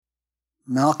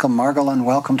Malcolm Margolin,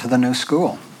 welcome to the new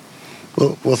school.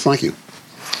 Well, thank you.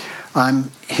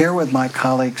 I'm here with my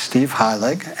colleague Steve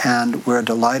Heilig, and we're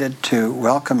delighted to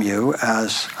welcome you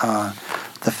as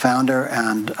the founder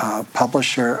and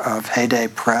publisher of Heyday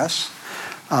Press,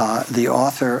 the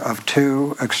author of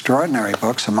two extraordinary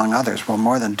books, among others, well,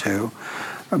 more than two,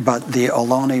 but The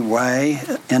Ohlone Way,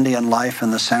 Indian Life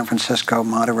in the San Francisco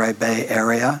Monterey Bay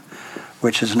Area,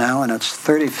 which is now in its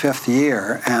 35th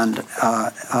year and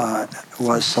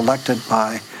was selected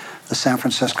by the San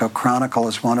Francisco Chronicle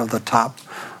as one of the top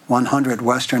 100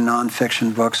 Western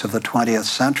nonfiction books of the 20th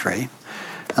century,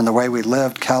 and The Way We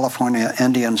Lived, California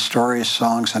Indian Stories,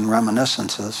 Songs, and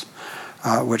Reminiscences,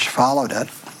 which followed it.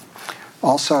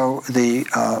 Also, the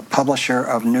publisher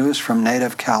of News from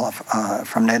Native California,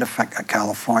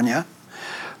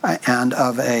 and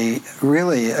of a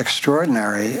really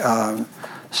extraordinary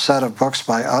set of books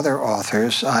by other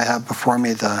authors. I have before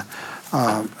me the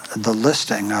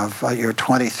listing of your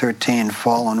 2013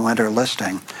 fall and winter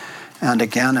listing. And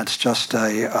again, it's just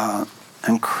a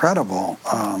incredible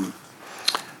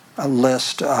a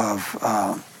list of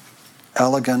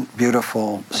elegant,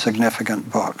 beautiful, significant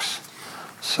books.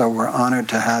 So we're honored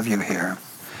to have you here.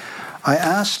 I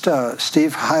asked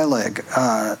Steve Heilig,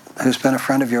 who's been a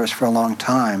friend of yours for a long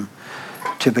time,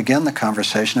 to begin the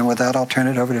conversation, and with that, I'll turn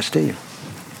it over to Steve.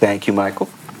 Thank you, Michael.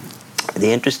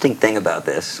 The interesting thing about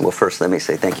this, well, first let me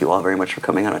say thank you all very much for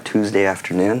coming on a Tuesday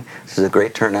afternoon. This is a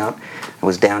great turnout. I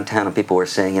was downtown and people were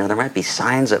saying, there might be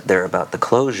signs up there about the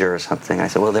closure or something. I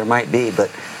said, well, there might be,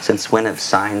 but since when have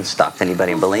signs stopped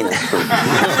anybody in Bolinas from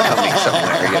coming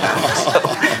somewhere,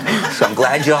 So I'm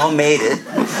glad you all made it.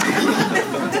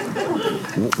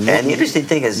 And the interesting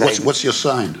thing is... What's your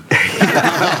sign?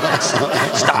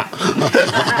 Stop.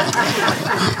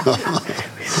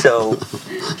 So...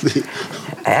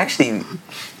 I actually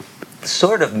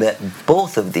sort of met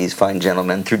both of these fine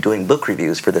gentlemen through doing book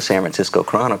reviews for the San Francisco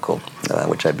Chronicle,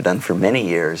 which I've done for many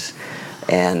years.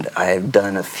 And I've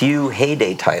done a few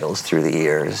Heyday titles through the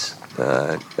years.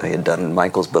 I had done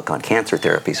Michael's book on cancer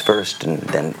therapies first, and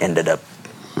then ended up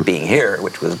being here,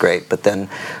 which was great. But then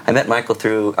I met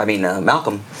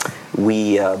Malcolm.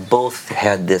 We both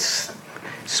had this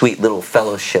sweet little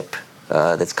fellowship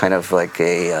that's kind of like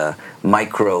a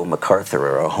micro MacArthur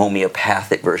or a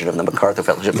homeopathic version of the MacArthur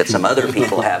Fellowship that some other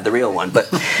people have, the real one,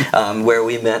 but where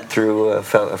we met through a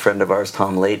friend of ours,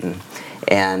 Tom Layton,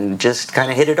 and just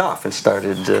kind of hit it off and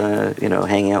started,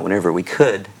 hanging out whenever we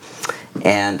could.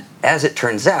 And as it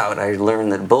turns out, I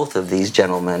learned that both of these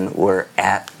gentlemen were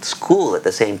at school at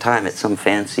the same time at some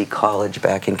fancy college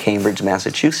back in Cambridge,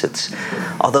 Massachusetts,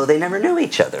 although they never knew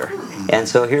each other. And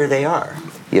so here they are,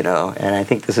 and I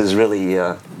think this is really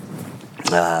a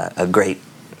great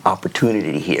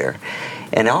opportunity here.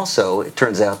 And also, it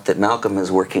turns out that Malcolm is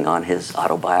working on his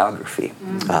autobiography,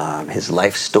 his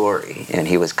life story, and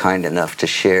he was kind enough to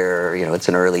share, it's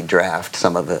an early draft,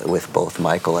 some of it with both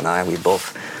Michael and I. We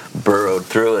both burrowed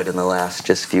through it in the last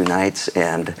just few nights,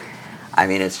 and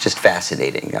it's just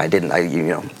fascinating.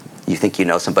 You think you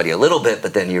know somebody a little bit,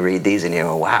 but then you read these and you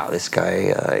go, wow, this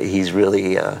guy, he's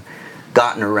really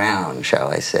gotten around, shall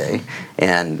I say,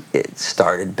 and it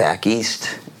started back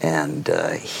east, and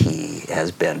he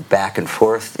has been back and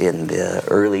forth in the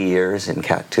early years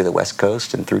to the West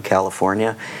Coast and through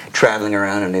California, traveling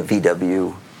around in a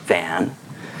VW van,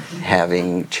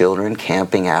 having children,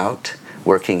 camping out,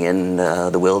 working in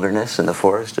the wilderness and the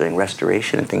forest, doing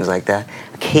restoration and things like that,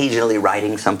 occasionally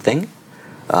writing something.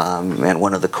 And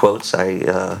one of the quotes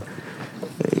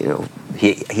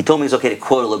he told me it's okay to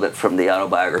quote a little bit from the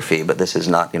autobiography, but this is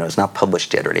not, it's not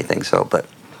published yet or anything. But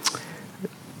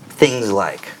things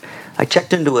like, I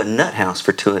checked into a nut house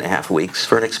for 2.5 weeks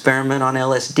for an experiment on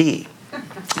LSD.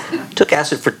 Took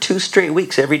acid for 2 straight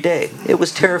weeks every day. It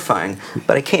was terrifying,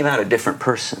 but I came out a different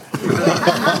person.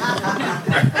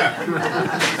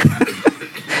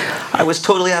 I was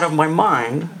totally out of my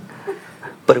mind,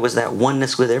 but it was that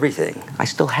oneness with everything. I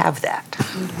still have that.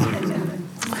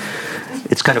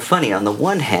 It's kind of funny, on the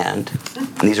one hand,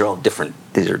 and these are all different,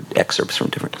 these are excerpts from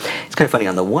different, it's kind of funny,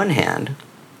 on the one hand,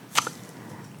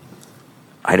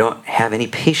 I don't have any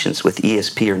patience with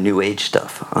ESP or New Age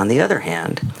stuff. On the other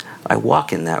hand, I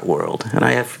walk in that world, and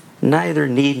I have neither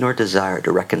need nor desire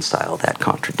to reconcile that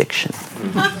contradiction.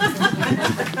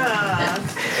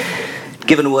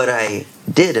 Given what I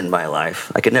did in my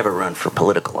life, I could never run for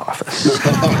political office.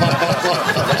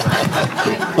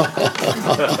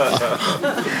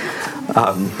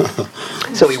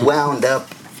 So he wound up,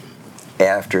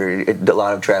 after a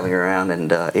lot of traveling around,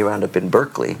 and he wound up in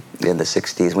Berkeley in the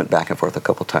 60s, went back and forth a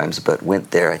couple times, but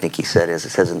went there, I think he said, as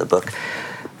it says in the book,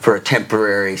 for a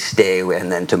temporary stay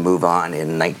and then to move on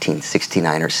in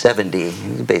 1969 or 70.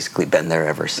 He's basically been there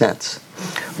ever since.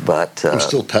 But I'm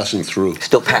still passing through.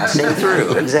 Still passing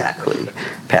through, exactly.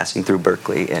 Passing through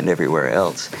Berkeley and everywhere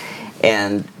else.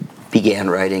 And began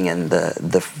writing, and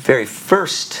the very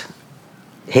first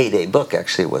Heyday book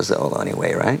actually was The Ohlone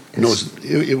Way, right? No,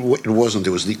 it wasn't.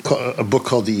 It was a book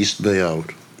called The East Bay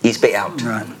Out. East Bay Out.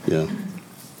 Right. Yeah.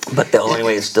 But The Ohlone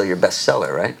Way is still your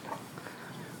bestseller, right?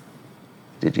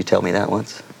 Did you tell me that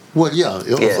once? Well, yeah.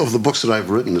 Yeah. Of the books that I've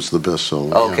written, it's the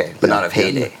bestseller. Okay, yeah. but not of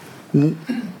Heyday.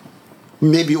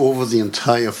 Maybe over the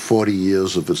entire 40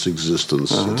 years of its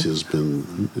existence, it has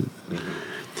been.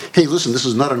 Hey, listen, this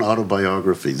is not an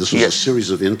autobiography. This was a series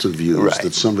of interviews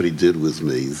that somebody did with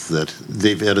me that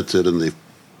they've edited and they've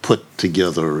put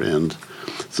together. And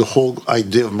the whole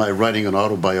idea of my writing an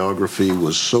autobiography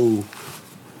was so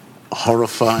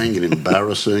horrifying and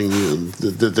embarrassing, and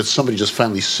that somebody just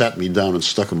finally sat me down and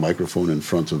stuck a microphone in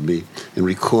front of me and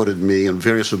recorded me and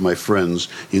various of my friends,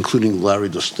 including Larry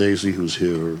DeStacy, who's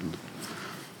here,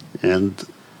 and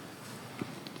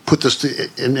put this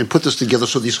together.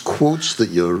 So these quotes that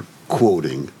you're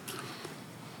quoting,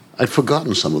 I'd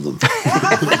forgotten some of them.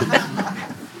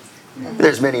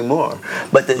 There's many more,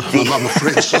 but I'm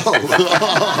afraid so.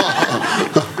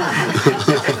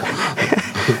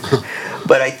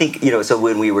 But I think, so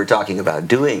when we were talking about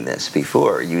doing this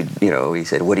before, he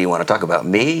said, "What do you want to talk about,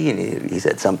 me?" And he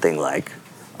said something like,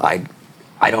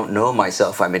 I don't know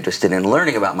myself. I'm interested in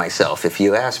learning about myself. If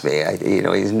you ask me,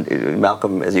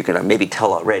 Malcolm, as you can maybe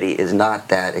tell already, is not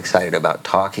that excited about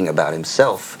talking about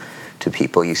himself to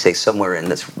people. You say somewhere in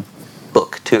this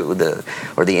book too,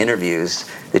 or the interviews,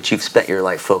 that you've spent your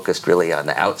life focused really on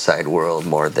the outside world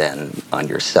more than on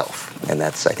yourself, and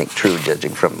that's, I think, true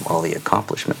judging from all the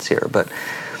accomplishments here. But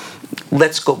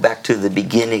let's go back to the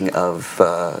beginning of,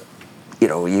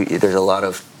 there's a lot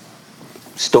of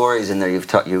stories in there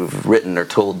you've written or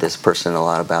told this person a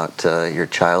lot about your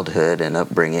childhood and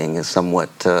upbringing is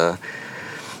somewhat, I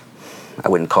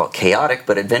wouldn't call it chaotic,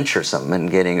 but adventuresome and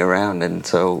getting around. And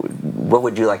so what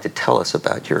would you like to tell us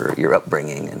about your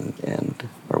upbringing and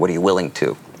or what are you willing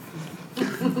to?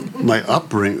 My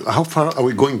upbringing, how far are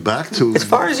we going back to? As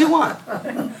far as you want.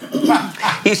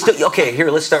 Okay, here,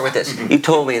 let's start with this. You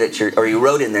told me that you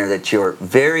wrote in there that your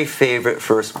very favorite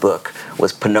first book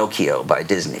was Pinocchio by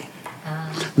Disney.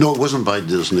 No, it wasn't by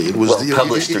Disney. It was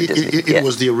published through Disney. It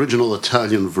was the original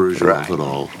Italian version of it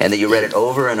all. And that you read it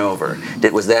over and over.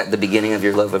 Was that the beginning of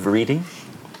your love of reading?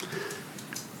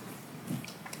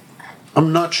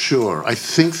 I'm not sure. I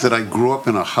think that I grew up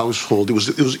in a household. It was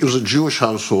a Jewish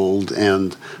household,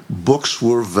 and books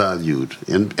were valued.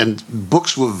 And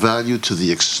books were valued to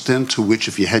the extent to which,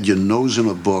 if you had your nose in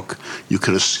a book, you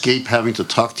could escape having to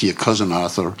talk to your cousin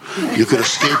Arthur. You could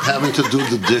escape having to do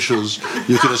the dishes.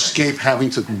 You could escape having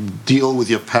to deal with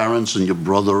your parents and your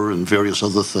brother and various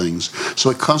other things. So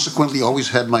I consequently always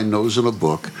had my nose in a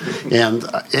book, and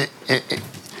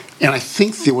I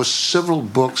think there were several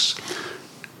books.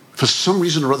 For some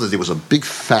reason or other, there was a big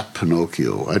fat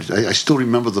Pinocchio. I still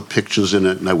remember the pictures in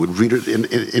it, and I would read it, and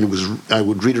I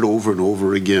would read it over and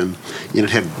over again. And it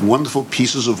had wonderful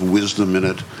pieces of wisdom in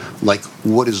it, like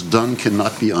 "What is done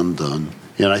cannot be undone."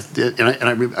 And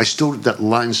I still, that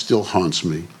line still haunts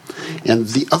me. And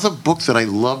the other book that I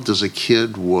loved as a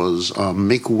kid was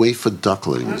Make Way for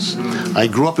Ducklings. I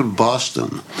grew up in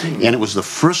Boston, and it was the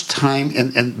first time,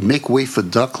 and Make Way for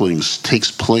Ducklings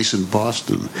takes place in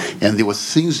Boston. And there were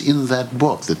things in that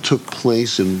book that took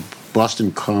place in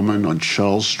Boston Common, on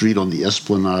Charles Street, on the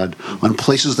Esplanade, on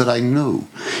places that I knew.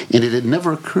 And it had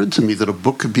never occurred to me that a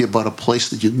book could be about a place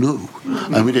that you knew.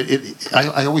 I mean,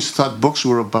 I always thought books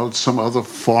were about some other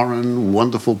foreign,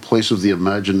 wonderful place of the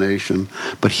imagination.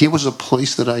 But here was a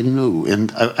place that I knew.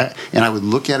 And I would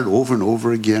look at it over and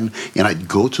over again, and I'd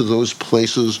go to those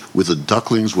places where the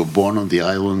ducklings were born on the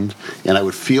island, and I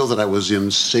would feel that I was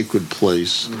in sacred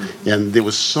place. And there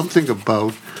was something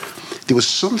about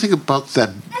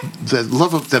that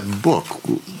love of that book.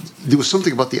 There was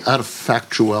something about the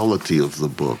artifactuality of the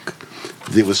book.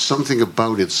 There was something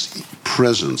about its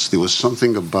presence. There's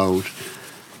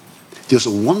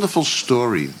a wonderful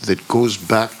story that goes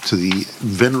back to the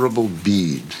Venerable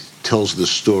Bede. Tells the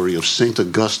story of St.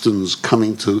 Augustine's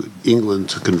coming to England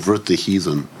to convert the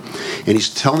heathen. And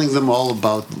he's telling them all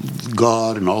about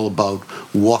God and all about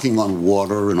walking on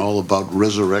water and all about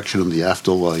resurrection and the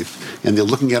afterlife. And they're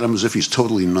looking at him as if he's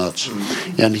totally nuts.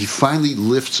 And he finally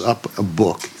lifts up a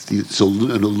book. It's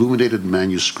an illuminated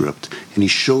manuscript. And he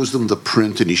shows them the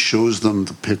print and he shows them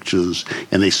the pictures.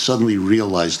 And they suddenly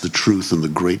realize the truth and the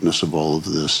greatness of all of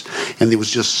this. And there was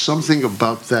just something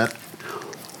about that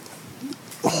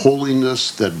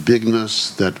holiness, that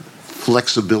bigness, that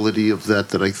flexibility of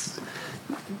that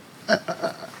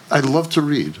I love to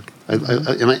read.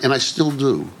 And I still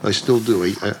do. I still do.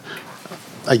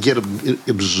 I get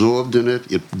absorbed in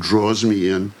it. It draws me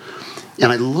in.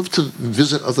 And I love to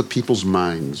visit other people's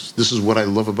minds. This is what I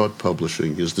love about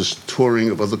publishing, is this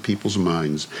touring of other people's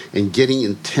minds and getting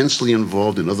intensely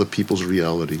involved in other people's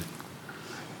reality.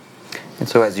 And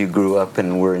so as you grew up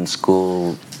and were in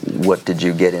school, what did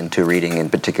you get into reading in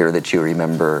particular that you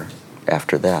remember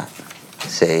after that?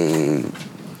 Say,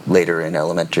 later in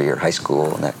elementary or high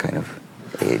school and that kind of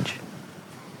age?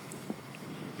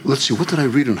 Let's see, what did I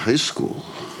read in high school?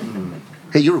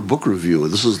 Hey, you're a book reviewer.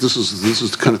 This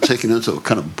is kind of taken into a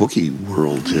kind of bookie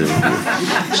world here.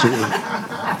 So,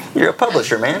 you're a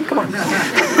publisher, man. Come on.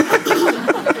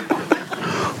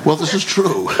 well, this is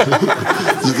true.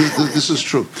 This is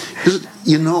true.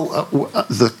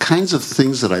 The kinds of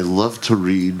things that I love to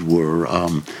read were.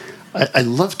 I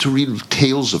love to read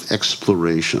tales of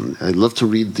exploration. I love to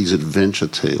read these adventure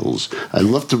tales. I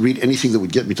love to read anything that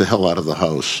would get me the hell out of the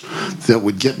house, that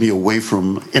would get me away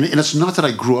from... And it's not that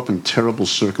I grew up in terrible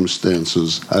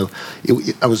circumstances. I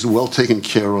was well taken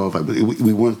care of.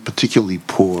 We weren't particularly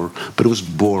poor, but it was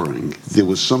boring. There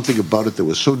was something about it that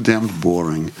was so damned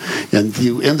boring. And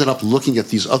you ended up looking at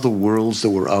these other worlds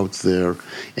that were out there.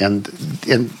 And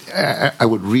I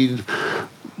would read...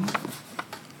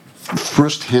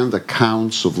 first-hand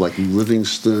accounts of like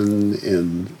Livingstone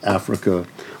in Africa,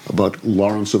 about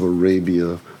Lawrence of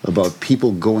Arabia, about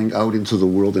people going out into the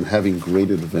world and having great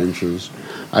adventures.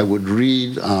 I would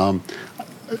read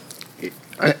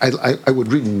I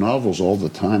would read novels all the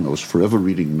time. I was forever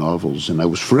reading novels, and I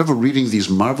was forever reading these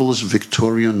marvelous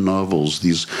Victorian novels,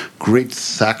 these great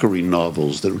Thackeray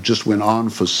novels that just went on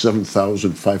for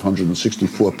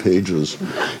 7,564 pages,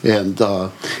 and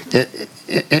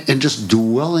just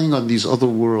dwelling on these other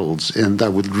worlds. And I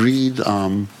would read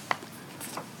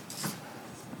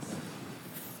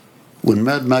when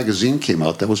Mad Magazine came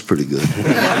out. That was pretty good.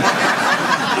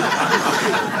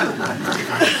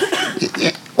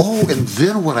 Oh, and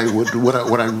then what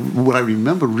I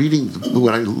remember reading.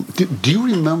 Do you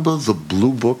remember the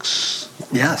Blue Books?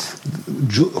 Yes.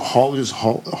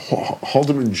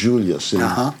 Haldeman Julius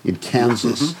in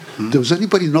Kansas. Does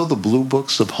anybody know the Blue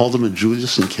Books of Haldeman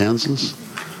Julius in Kansas?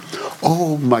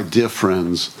 Oh, my dear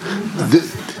friends.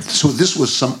 So this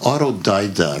was some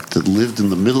autodidact that lived in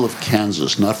the middle of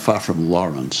Kansas, not far from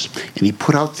Lawrence, and he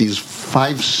put out these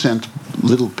 5-cent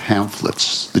little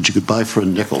pamphlets that you could buy for a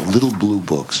nickel, little blue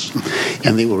books,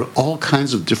 and they were all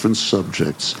kinds of different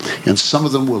subjects, and some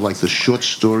of them were like the short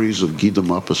stories of Guy de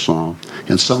Maupassant,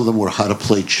 and some of them were how to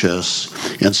play chess,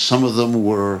 and some of them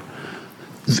were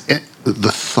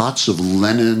the thoughts of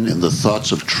Lenin and the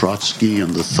thoughts of Trotsky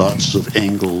and the thoughts of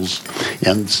Engels,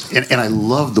 and I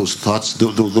love those thoughts,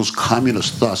 those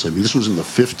communist thoughts. I mean, this was in the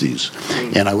 50s,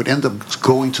 and I would end up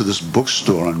going to this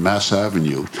bookstore on Mass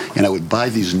Avenue, and I would buy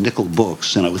these nickel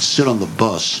books, and I would sit on the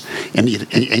bus, and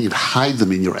you'd hide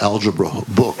them in your algebra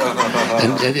book,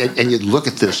 and you'd look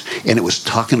at this, and it was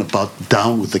talking about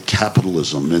down with the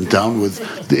capitalism and down with,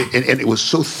 and it was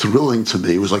so thrilling to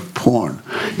me. It was like porn,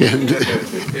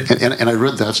 and I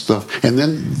read that stuff, and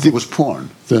then there was porn.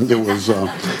 Then there was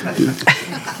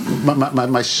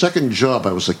my second job.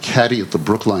 I was a caddy at the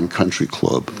Brookline Country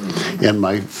Club, and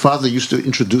my father used to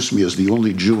introduce me as the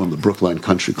only Jew on the Brookline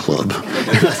Country Club,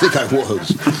 and I think I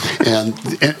was. And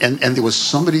there was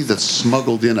somebody that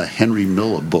smuggled in a Henry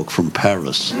Miller book from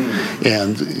Paris,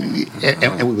 and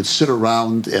we would sit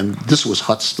around, and this was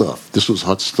hot stuff. This was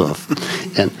hot stuff,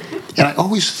 and I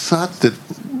always thought that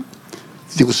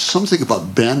there was something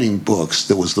about banning books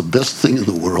that was the best thing in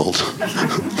the world.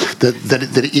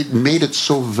 that it made it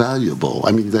so valuable.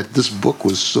 I mean, that this book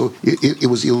was so, it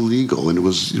was illegal, and it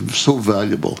was so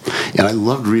valuable. And I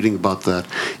loved reading about that.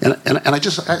 And I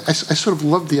sort of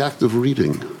loved the act of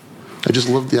reading. I just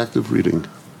loved the act of reading.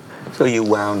 So you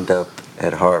wound up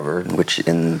at Harvard, which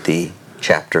in the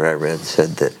chapter I read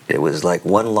said that it was like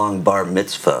one long bar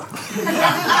mitzvah.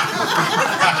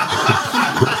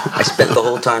 I spent the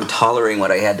whole time tolerating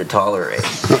what I had to tolerate.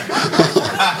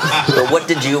 But what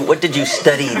did you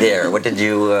study there? What did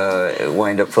you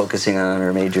wind up focusing on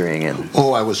or majoring in?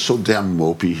 Oh, I was so damn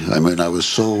mopey. I mean, I was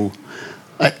so...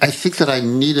 I think that I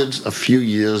needed a few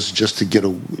years just to get a...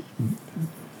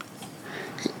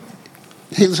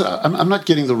 Hey, listen, I'm not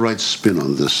getting the right spin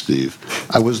on this, Steve.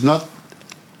 I was not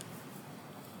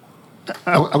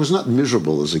I was not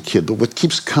miserable as a kid, but what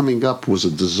keeps coming up was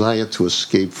a desire to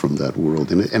escape from that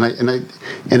world, and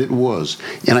it was,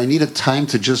 and I needed time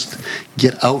to just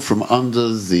get out from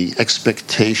under the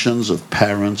expectations of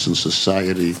parents and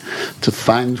society, to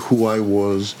find who I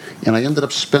was, and I ended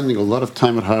up spending a lot of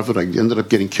time at Harvard. I ended up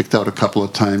getting kicked out a couple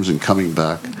of times and coming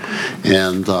back,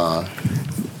 and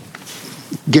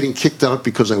getting kicked out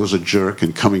because I was a jerk,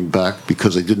 and coming back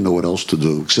because I didn't know what else to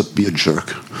do except be a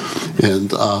jerk,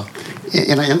 and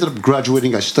I ended up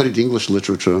graduating. I studied English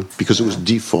literature because it was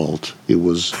default. It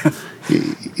was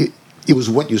it was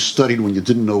what you studied when you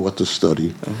didn't know what to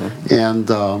study, and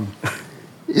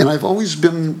I've always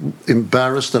been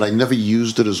embarrassed that I never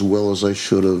used it as well as I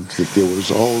should have, that there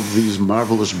was all these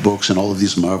marvelous books and all of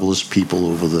these marvelous people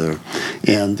over there.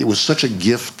 And it was such a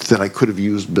gift that I could have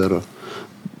used better.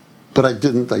 But I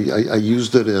didn't. I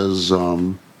used it as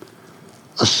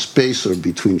a spacer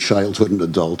between childhood and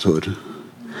adulthood.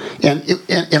 And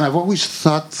I've always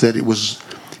thought that it was,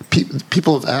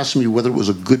 people have asked me whether it was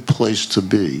a good place to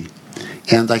be.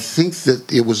 And I think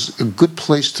that it was a good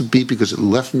place to be because it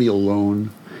left me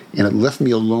alone. And it left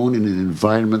me alone in an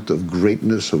environment of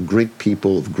greatness, of great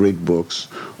people, of great books,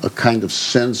 a kind of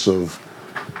sense of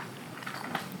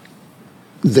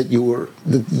that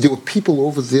there were people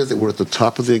over there that were at the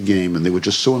top of their game, and they were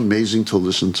just so amazing to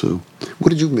listen to. What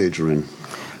did you major in?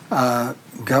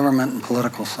 Government and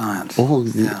political science. Oh,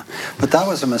 yeah. But that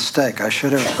was a mistake. I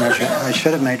should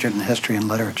have majored in history and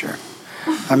literature.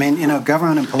 I mean,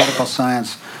 government and political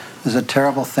science is a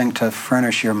terrible thing to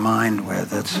furnish your mind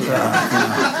with. It's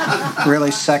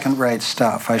really second-rate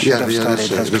stuff. I should have studied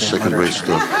history and literature.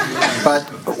 Stuff. But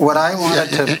what I wanted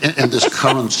to... And this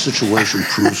current situation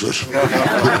proves it.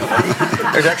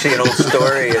 There's actually an old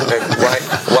story.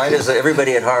 Why does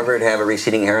everybody at Harvard have a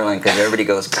receding hairline? Because everybody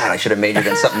goes, God, I should have majored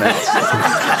in something else.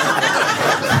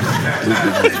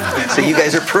 So you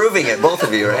guys are proving it, both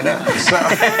of you, right now.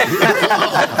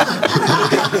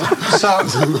 So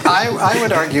I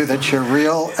would argue that your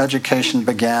real education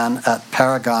began at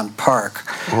Paragon Park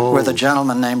with a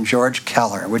gentleman named George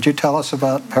Keller. Would you tell us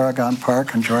about Paragon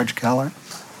Park and George Keller?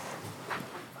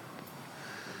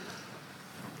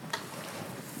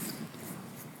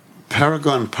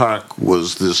 Paragon Park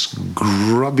was this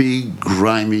grubby,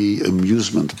 grimy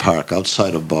amusement park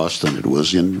outside of Boston. It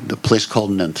was in a place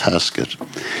called Nantasket.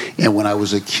 And when I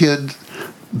was a kid,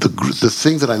 the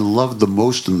thing that I loved the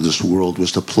most in this world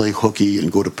was to play hooky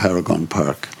and go to Paragon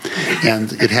Park.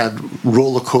 And it had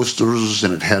roller coasters,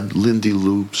 and it had Lindy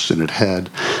Loops, and it had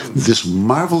this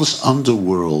marvelous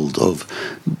underworld of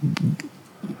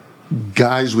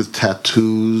guys with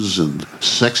tattoos and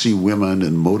sexy women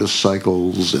and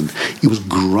motorcycles, and it was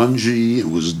grungy, it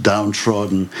was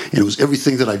downtrodden, and it was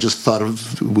everything that I just thought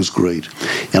of was great.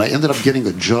 And I ended up getting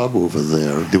a job over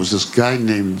there. There was this guy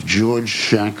named George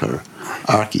Shanker,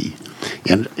 Archie,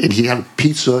 and he had a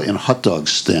pizza and hot dog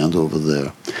stand over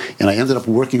there. And I ended up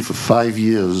working for 5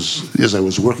 years. As I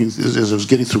was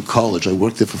getting through college, I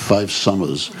worked there for 5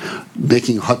 summers,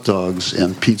 making hot dogs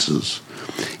and pizzas,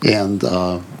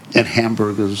 and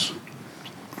hamburgers.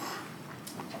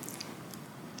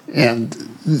 And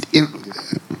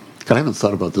God, I haven't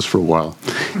thought about this for a while.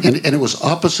 And it was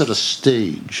opposite a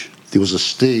stage. There was a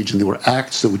stage, and there were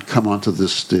acts that would come onto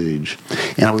this stage.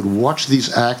 And I would watch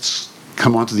these acts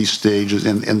come onto these stages,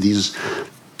 and these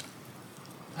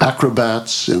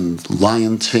acrobats and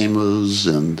lion tamers,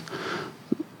 and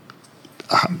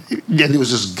there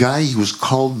was this guy, he was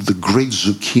called the Great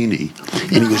Zucchini,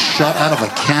 and he was shot out of a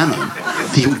cannon.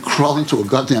 He would crawl into a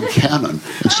goddamn cannon,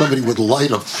 and somebody would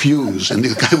light a fuse, and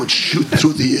the guy would shoot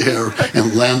through the air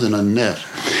and land in a net.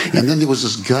 And then there was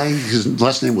this guy, his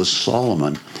last name was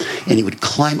Solomon, and he would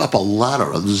climb up a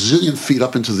ladder a zillion feet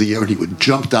up into the air, and he would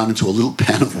jump down into a little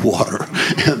pan of water.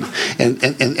 And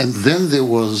then there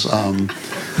was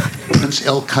Prince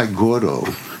El Gordo,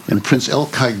 and Prince El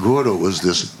Gordo was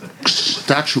this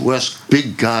statuesque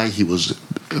big guy. He was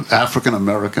African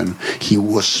American. He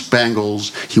wore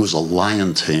spangles. He was a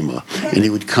lion tamer, and he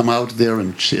would come out there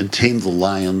and tame the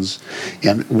lions.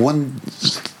 And one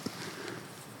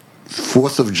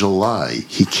 4th of July,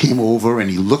 he came over and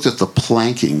he looked at the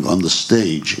planking on the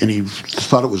stage, and he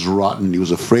thought it was rotten. He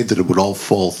was afraid that it would all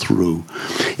fall through,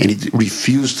 and he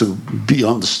refused to be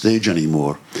on the stage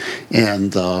anymore.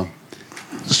 And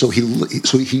so he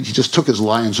just took his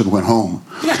lions and went home.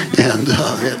 And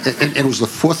it was the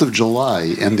 4th of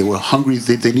July, and they were hungry.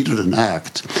 They needed an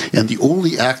act. And the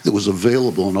only act that was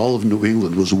available in all of New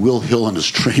England was Will Hill and his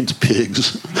trained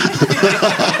pigs.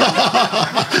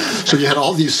 So you had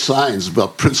all these signs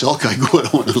about Prince El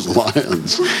Gordo and his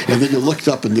lions. And then you looked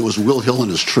up, and there was Will Hill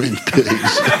and his trained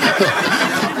pigs.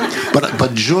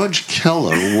 But George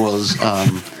Keller was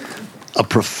a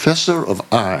professor of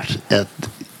art at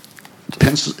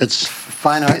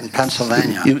Fine art in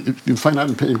Pennsylvania. Fine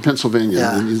art in Pennsylvania,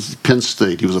 Yeah. in Penn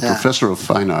State. He was a Yeah. professor of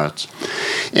fine arts,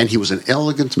 and he was an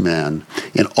elegant man.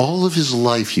 And all of his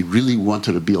life, he really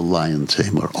wanted to be a lion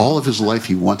tamer. All of his life,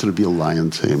 he wanted to be a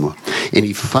lion tamer. And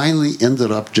he finally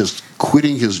ended up just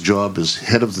quitting his job as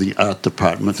head of the art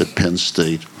department at Penn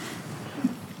State.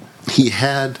 He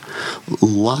had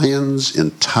lions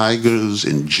and tigers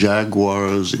and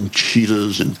jaguars and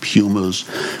cheetahs and pumas,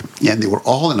 and they were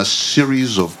all in a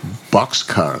series of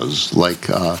boxcars, like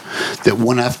that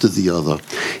one after the other.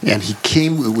 And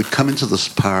would come into this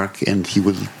park, and he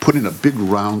would put in a big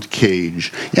round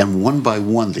cage, and one by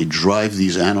one they'd drive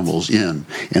these animals in,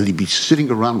 and he'd be sitting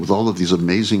around with all of these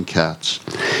amazing cats.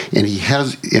 And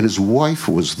his wife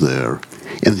was there,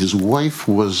 and his wife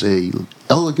was a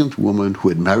elegant woman who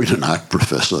had married an art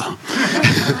professor.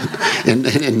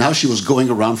 and now she was going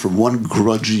around from one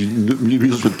grudgy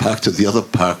amusement park to the other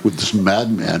park with this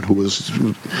madman who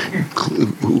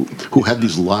had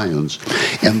these lions.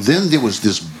 And then there was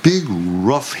this big,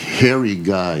 rough, hairy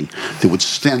guy that would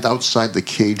stand outside the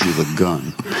cage with a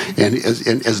gun. And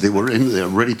as they were in there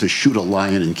ready to shoot a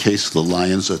lion in case the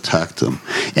lions attacked him.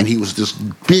 And he was this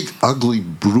big, ugly,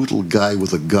 brutal guy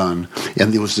with a gun.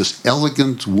 And there was this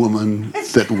elegant woman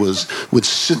that would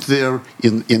sit there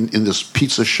in this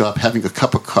pizza shop having a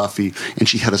cup of coffee, and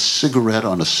she had a cigarette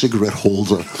on a cigarette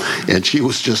holder, and she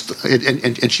was just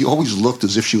and she always looked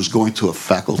as if she was going to a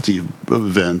faculty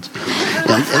event.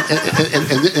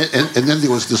 And then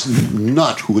there was this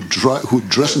nut who would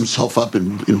dress himself up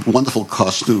in wonderful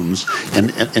costumes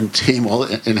and tame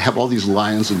and have all these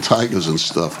lions and tigers and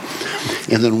stuff.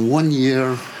 And then one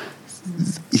year,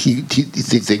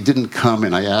 they didn't come,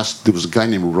 and I asked. There was a guy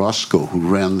named Roscoe who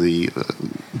ran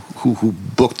who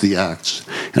booked the acts,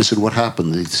 and I said, "What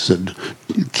happened?" They said,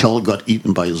 "Keller got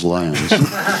eaten by his lions.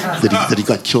 that he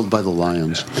got killed by the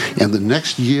lions." And the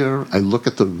next year, I look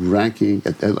at the ranking,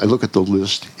 I look at the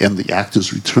list, and the act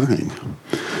is returning.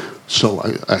 So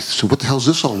I said, "What the hell is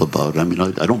this all about?" I mean,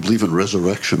 I don't believe in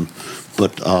resurrection,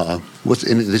 but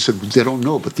and they said they don't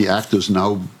know, but the actors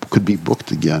now could be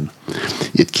booked again.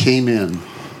 It came in.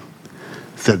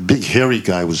 That big hairy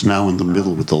guy was now in the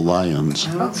middle with the lions.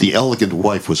 The elegant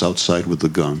wife was outside with the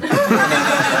gun.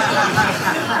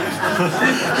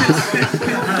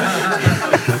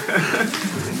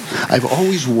 I've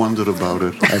always wondered about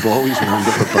it.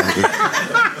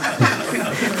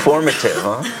 Formative,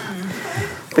 huh?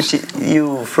 But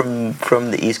you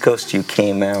from the East Coast, you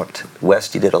came out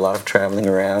west. You did a lot of traveling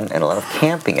around and a lot of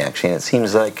camping, actually. And it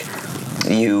seems like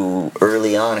you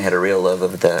early on had a real love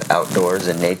of the outdoors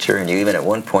and nature, and you even at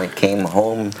one point came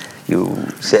home. You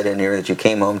said in here that you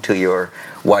came home to your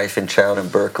wife and child in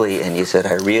Berkeley, and you said,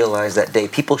 "I realized that day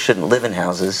people shouldn't live in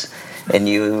houses," and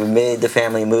you made the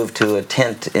family move to a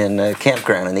tent in a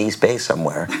campground in the East Bay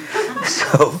somewhere.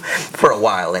 So, for a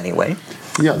while anyway.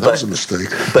 Yeah, that was a mistake.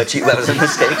 That was a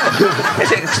mistake.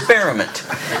 It's an experiment.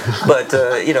 But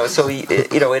I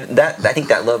think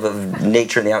that love of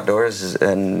nature and the outdoors,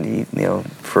 and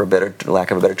for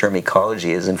lack of a better term,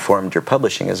 ecology, has informed your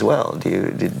publishing as well.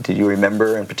 Did you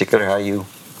remember in particular how you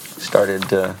started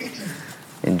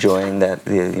enjoying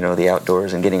the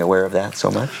outdoors and getting aware of that so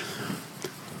much?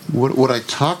 What I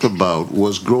talk about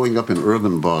was growing up in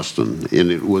urban Boston,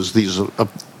 and it was these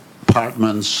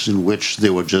apartments in which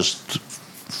there were just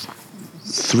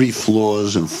 3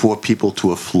 floors and 4 people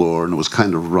to a floor, and it was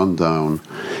kind of run down.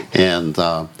 And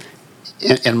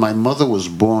my mother was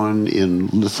born in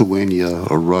Lithuania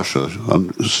or Russia,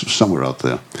 somewhere out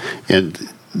there, and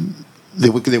they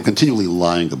were continually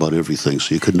lying about everything,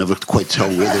 so you could never quite tell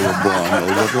where they were born,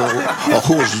 or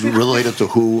who was related to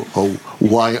who, or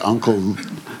why Uncle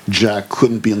Jack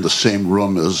couldn't be in the same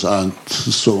room as Aunt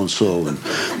so-and-so.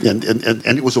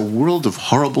 And it was a world of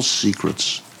horrible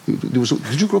secrets.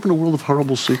 Did you grow up in a world of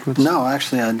horrible secrets? No,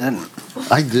 actually, I didn't.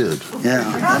 I did. Yeah,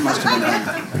 that must have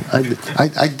been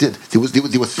hard. I did. There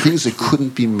were things that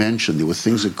couldn't be mentioned. There were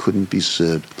things that couldn't be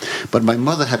said. But my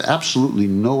mother had absolutely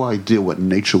no idea what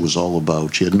nature was all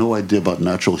about. She had no idea about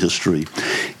natural history.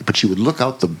 But she would look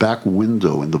out the back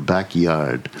window in the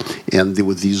backyard, and there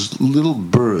were these little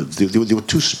birds. There were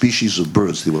 2 species of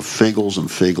birds. There were fagles and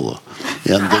fagula.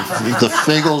 And the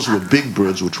fagles were big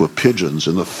birds, which were pigeons,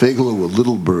 and the fagula were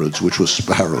little birds, birds, which were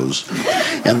sparrows.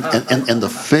 And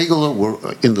the Fagler were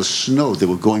in the snow. They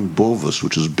were going bovis,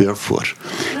 which is barefoot.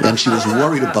 And she was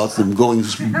worried about them going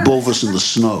bovis in the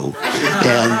snow,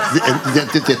 and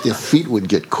that their feet would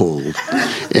get cold.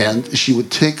 And she would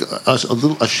take a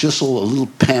little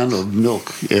pan of milk,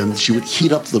 and she would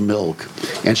heat up the milk,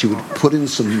 and she would put in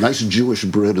some nice Jewish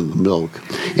bread in the milk,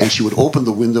 and she would open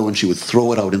the window and she would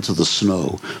throw it out into the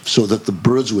snow so that the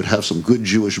birds would have some good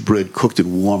Jewish bread cooked in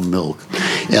warm milk.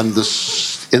 And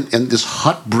this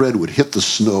hot bread would hit the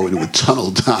snow and it would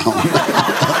tunnel down.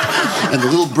 And the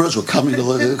little birds were coming, they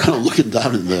were kind of looking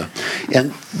down in there.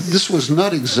 And this was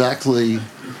not exactly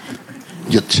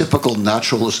your typical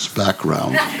naturalist's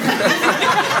background.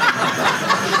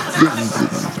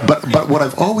 But what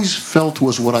I've always felt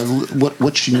was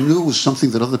what she knew was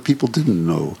something that other people didn't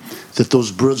know, that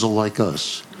those birds are like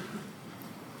us.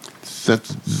 That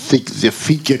their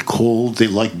feet get cold, they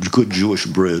like good Jewish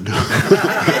bread.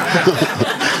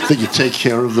 That you take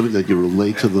care of them, that you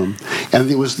relate to them. And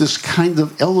there was this kind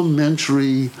of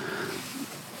elementary,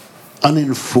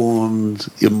 uninformed,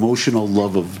 emotional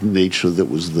love of nature that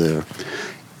was there.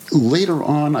 Later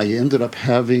on, I ended up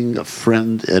having a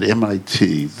friend at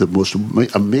MIT, the most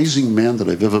amazing man that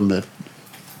I've ever met.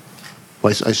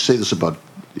 I say this about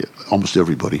almost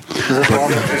everybody.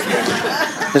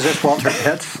 Is this Walter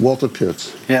Pitts? Walter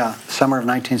Pitts. Yeah, summer of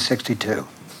 1962.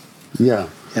 Yeah.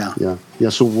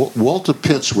 So Walter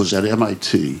Pitts was at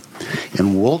MIT,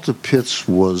 and Walter Pitts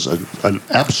was an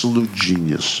absolute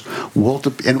genius.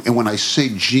 And when I say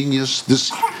genius,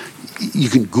 you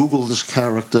can Google this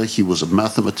character. He was a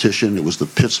mathematician. It was the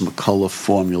Pitts-McCullough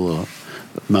formula,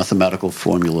 mathematical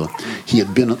formula. He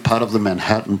had been a part of the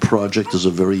Manhattan Project as a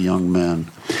very young man.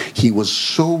 He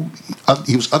was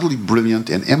utterly brilliant,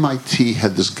 and MIT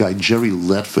had this guy, Jerry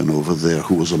Letvin, over there,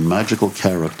 who was a magical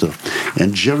character.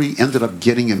 And Jerry ended up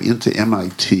getting him into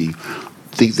MIT.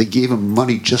 They gave him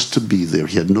money just to be there.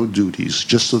 He had no duties,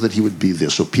 just so that he would be there,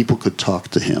 so people could talk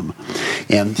to him.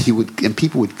 And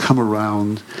people would come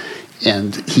around,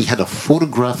 and he had a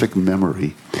photographic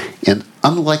memory. And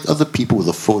unlike other people with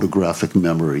a photographic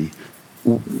memory,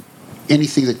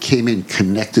 anything that came in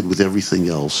connected with everything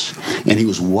else. And he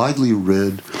was widely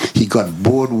read. He got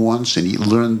bored once, and he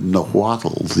learned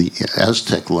Nahuatl, the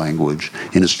Aztec language,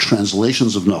 and his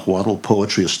translations of Nahuatl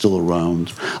poetry are still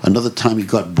around. Another time he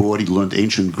got bored, he learned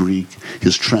ancient Greek.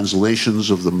 His translations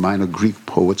of the minor Greek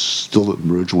poets still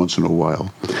emerge once in a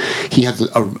while. He had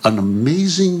an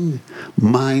amazing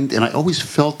mind, and I always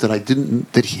felt that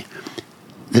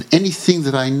that anything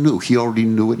that I knew, he already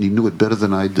knew it, and he knew it better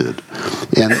than I did.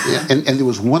 And there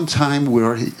was one time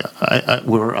where he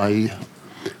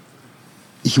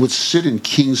would sit in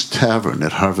King's Tavern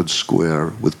at Harvard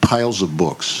Square with piles of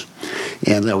books,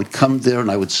 and I would come there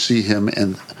and I would see him.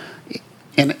 And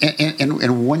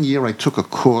one year I took a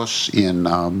course in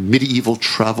medieval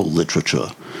travel literature,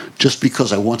 just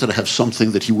because I wanted to have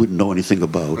something that he wouldn't know anything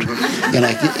about. And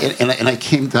I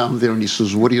came down there, and he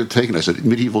says, "What are you taking?" I said,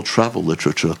 "Medieval travel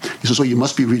literature." He says, "Oh, you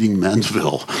must be reading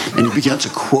Mandeville." And he began to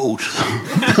quote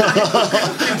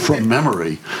from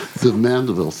memory the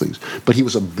Mandeville things. But he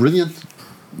was a brilliant.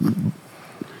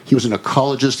 He was an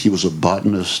ecologist. He was a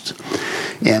botanist,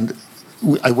 and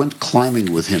I went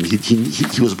climbing with him.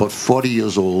 He was about 40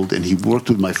 years old, and he worked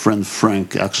with my friend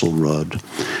Frank Axelrod,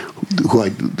 who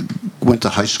I went to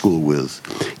high school with.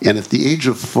 And at the age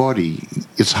of 40,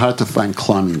 it's hard to find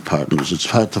climbing partners. It's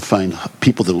hard to find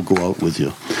people that will go out with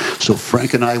you. So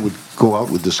Frank and I would go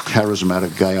out with this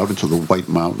charismatic guy out into the White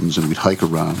Mountains, and we'd hike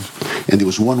around. And there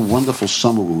was one wonderful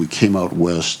summer where we came out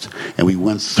west, and we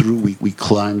went through, we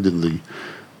climbed in the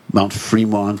Mount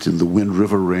Fremont in the Wind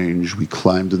River Range. We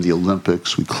climbed in the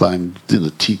Olympics. We climbed in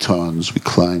the Tetons. We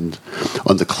climbed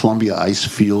on the Columbia ice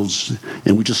fields.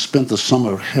 And we just spent the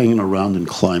summer hanging around and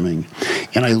climbing.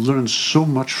 And I learned so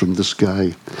much from this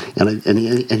guy.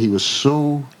 And he was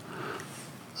so...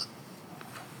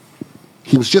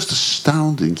 He was just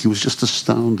astounding. He was just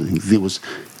astounding. There was...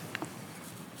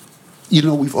 You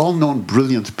know, we've all known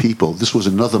brilliant people. This was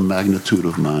another magnitude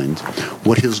of mind.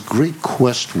 What his great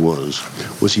quest was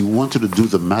he wanted to do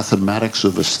the mathematics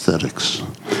of aesthetics.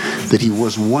 That he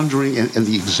was wondering, and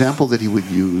the example that he would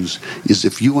use is,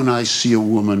 if you and I see a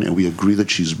woman and we agree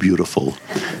that she's beautiful,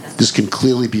 this can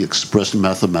clearly be expressed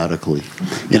mathematically.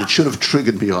 And it should have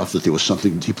triggered me off that there was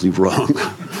something deeply wrong.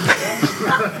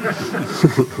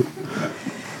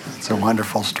 It's a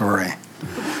wonderful story.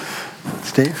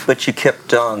 Steve? But you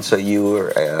kept on, so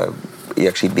you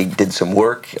actually did some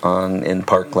work in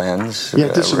parklands. Yeah,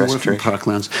 I did some work in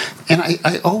parklands. And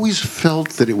I always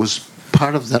felt that it was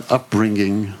part of that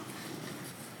upbringing.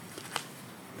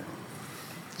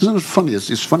 Isn't it funny?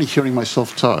 It's funny hearing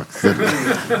myself talk.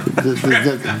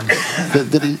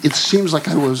 It seems like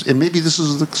I was, and maybe this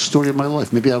is the story of my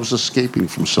life. Maybe I was escaping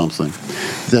from something.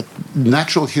 That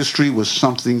natural history was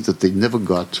something that they never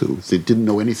got to. They didn't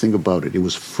know anything about it. It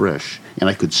was fresh, and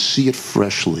I could see it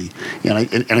freshly, and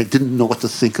I didn't know what to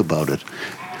think about it.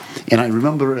 And I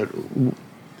remember it.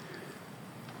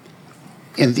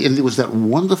 And there was that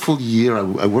wonderful year.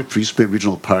 I worked for East Bay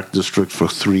Regional Park District for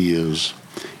 3 years,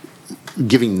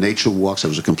 giving nature walks. I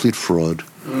was a complete fraud,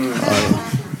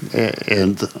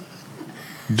 and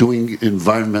doing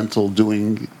environmental,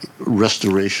 doing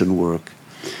restoration work,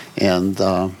 and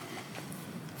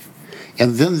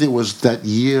then there was that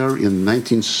year in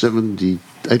 1970.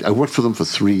 I worked for them for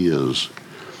 3 years.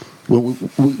 Well,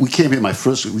 we came here, in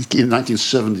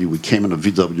 1970, we came in a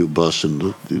VW bus,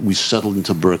 and we settled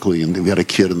into Berkeley, and we had a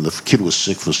kid, and the kid was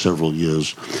sick for several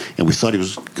years, and we thought he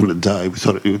was going to die. We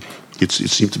thought it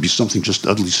seemed to be something just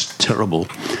utterly terrible.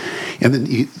 And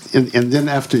then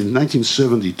after, in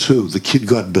 1972, the kid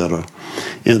got better,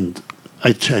 and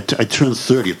I turned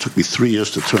 30. It took me 3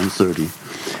 years to turn 30.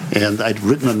 And I'd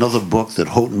written another book that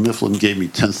Houghton Mifflin gave me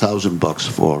 $10,000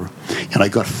 for, and I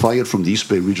got fired from the East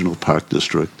Bay Regional Park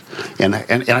District, and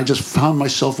I just found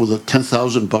myself with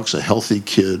 $10,000, a healthy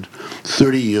kid,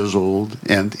 30 years old,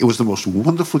 and it was the most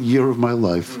wonderful year of my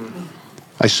life.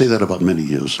 I say that about many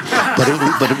years, but it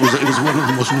was one of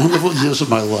the most wonderful years of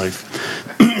my life.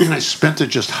 And I spent it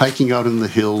just hiking out in the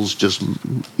hills, just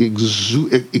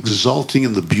exulting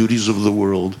in the beauties of the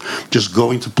world, just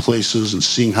going to places and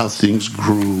seeing how things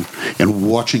grew, and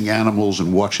watching animals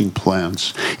and watching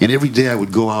plants. And every day I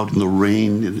would go out in the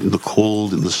rain, in the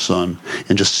cold, in the sun,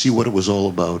 and just see what it was all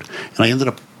about. And I ended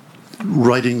up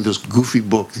writing this goofy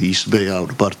book, The East Bay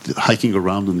Out, about hiking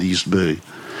around in the East Bay.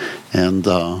 And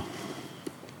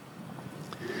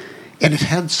it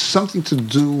had something to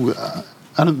do.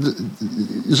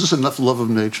 Is this enough love of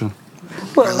nature?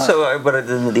 Well, but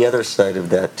then the other side of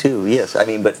that too. Yes, I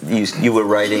mean, but you were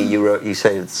writing. You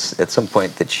said at some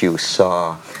point that you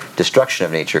saw destruction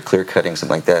of nature, clear cutting,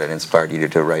 something like that. It inspired you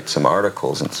to write some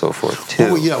articles and so forth too.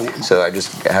 Oh yeah. So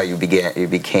how you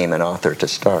became an author to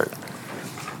start.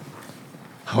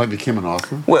 How I became an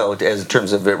author? Well, as in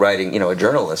terms of writing, a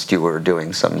journalist, you were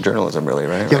doing some journalism, really,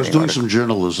 right? Yeah, I was doing some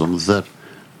journalism that.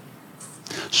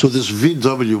 So this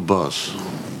VW bus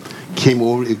came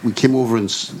over. We came over and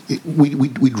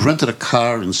we'd rented a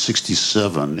car in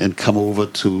 '67 and come over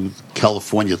to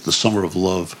California at the Summer of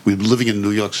Love. We were living in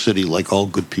New York City like all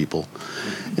good people.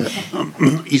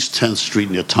 East 10th Street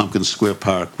near Tompkins Square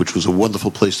Park, which was a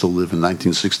wonderful place to live in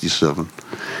 1967,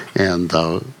 and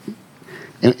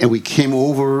we came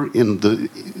over and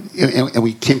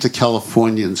we came to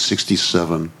California in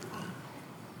 '67.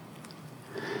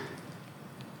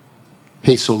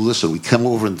 Hey, so listen, we come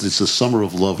over, and it's the Summer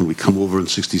of Love, and we come over in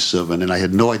 '67, and I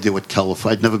had no idea what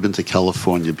California, I'd never been to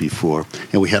California before,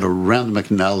 and we had a Rand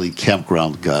McNally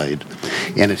campground guide,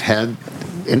 and it had,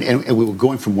 and we were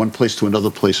going from one place to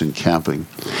another place and camping,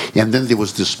 and then there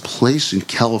was this place in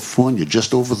California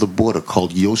just over the border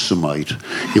called Yosemite.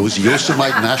 It was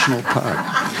Yosemite National Park,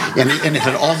 and it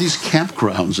had all these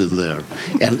campgrounds in there,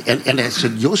 and I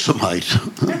said, Yosemite?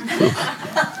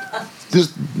 This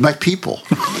is my people.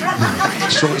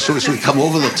 So we come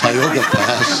over the Tioga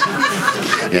Pass,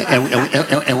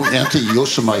 and we enter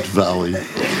Yosemite Valley,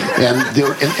 and there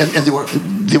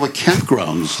were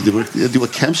campgrounds. There were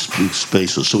camp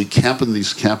spaces. So we camp in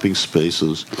these camping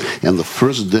spaces, and the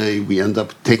first day we end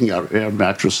up taking our air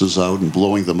mattresses out and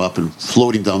blowing them up and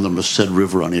floating down the Merced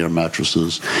River on air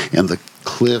mattresses, and the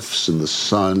cliffs and the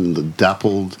sun, the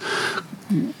dappled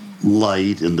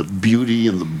light and the beauty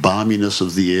and the balminess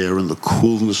of the air and the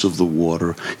coolness of the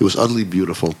water. It was utterly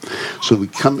beautiful. So we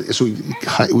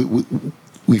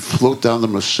float down the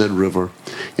Merced River,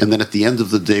 and then at the end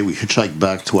of the day we hitchhike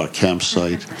back to our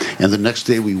campsite, and the next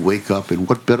day we wake up, and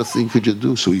what better thing could you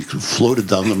do? So we floated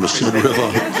down the Merced River,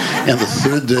 and the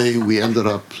third day we ended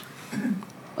up,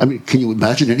 I mean, can you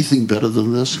imagine anything better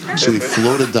than this? So we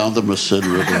floated down the Merced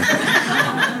River.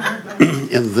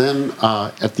 And then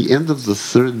at the end of the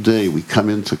third day, we come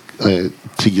into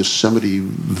to Yosemite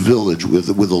Village where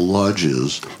the lodge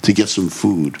is to get some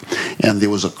food. And there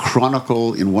was a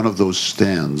Chronicle in one of those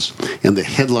stands, and the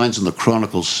headlines in the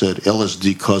Chronicle said,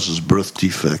 LSD causes birth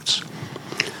defects.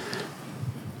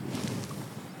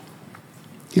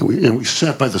 And we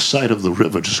sat by the side of the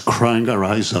river just crying our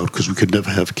eyes out because we could never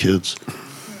have kids.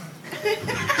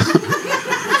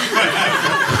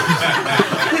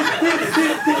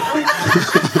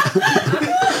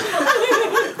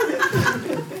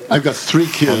 I've got 3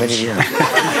 kids. How many?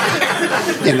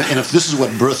 And if this is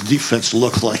what birth defects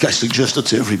look like, I suggest it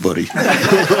to everybody.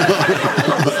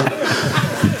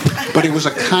 But it was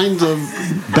a kind of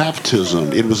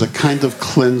baptism. It was a kind of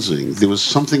cleansing. There was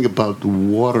something about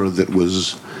water that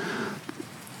was...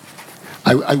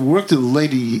 I worked in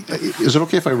Lady... Is it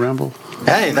okay if I ramble?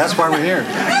 Hey, that's why we're here.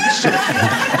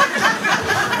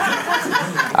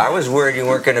 I was worried you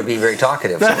weren't going to be very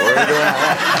talkative, so what are we doing all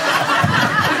right?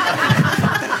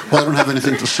 Well, I don't have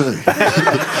anything to say.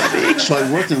 So I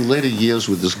worked in later years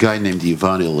with this guy named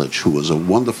Ivan Illich, who was a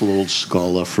wonderful old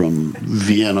scholar from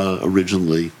Vienna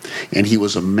originally, and he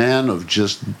was a man of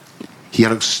just... He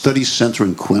had a study center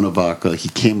in Cuernavaca. He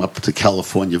came up to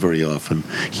California very often.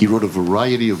 He wrote a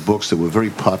variety of books that were very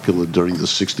popular during the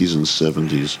 60s and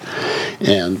 70s.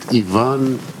 And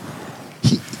Ivan...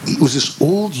 It was this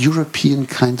old European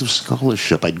kind of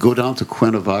scholarship. I'd go down to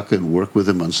Cuernavaca and work with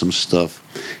him on some stuff.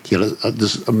 He had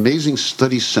this amazing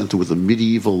study center with a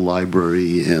medieval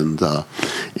library and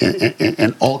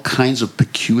all kinds of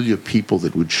peculiar people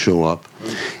that would show up.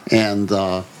 And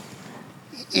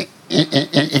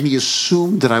he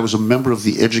assumed that I was a member of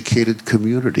the educated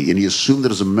community. And he assumed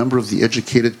that as a member of the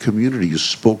educated community, you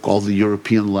spoke all the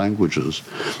European languages.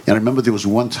 And I remember there was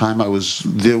one time I was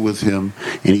there with him,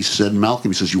 and he said,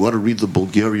 Malcolm, he says, you ought to read the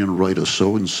Bulgarian writer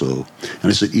so-and-so. And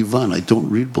I said, Ivan, I don't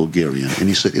read Bulgarian. And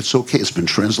he said, it's okay, it's been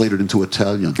translated into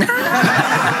Italian.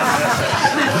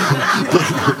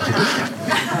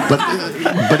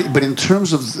 But in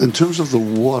terms of the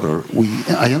water,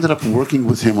 I ended up working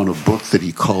with him on a book that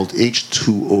he called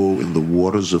H2O in the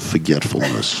Waters of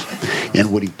Forgetfulness.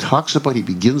 And what he talks about, he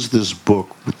begins this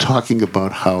book with talking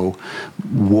about how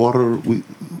water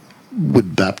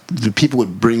the people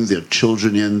would bring their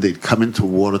children in. They'd come to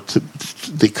water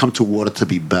to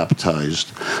be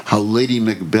baptized. How Lady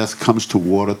Macbeth comes to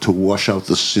water to wash out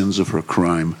the sins of her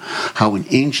crime. How in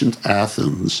ancient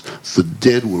Athens the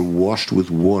dead were washed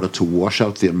with water to wash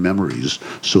out their memories,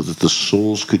 so that the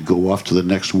souls could go off to the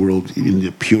next world in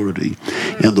their purity.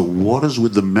 And the waters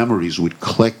with the memories would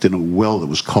collect in a well that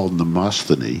was called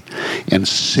Nemosthene. And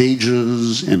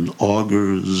sages and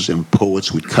augurs and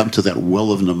poets would come to that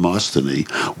well of Nemosthene,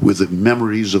 where the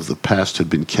memories of the past had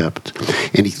been kept.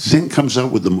 And he then comes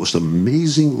out with the most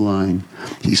amazing line.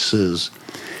 He says,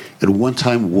 at one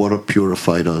time water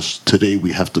purified us. Today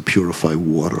we have to purify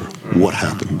water. What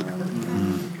happened?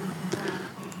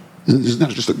 Isn't that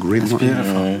just a great line?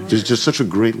 Beautiful. It's just such a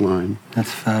great line.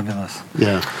 That's fabulous.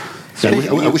 Yeah.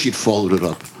 I wish he'd followed it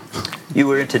up. You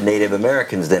were into Native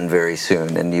Americans then very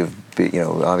soon, and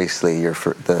obviously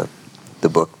the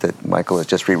book that Michael has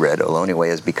just reread, Ohlone Way,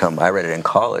 has become, I read it in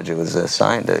college, it was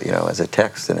assigned as a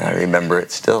text, and I remember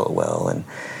it still well.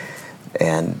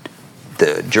 And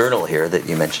the journal here that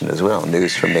you mentioned as well,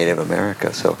 News from Native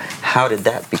America. So how did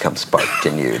that become sparked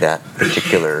in you, that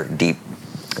particular deep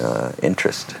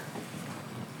interest?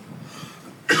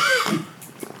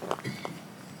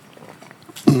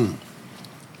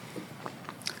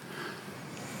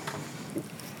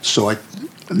 So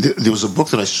there was a book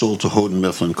that I sold to Houghton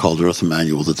Mifflin called Earth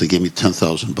Manual that they gave me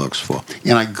 $10,000 for,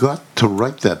 and I got to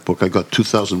write that book. I got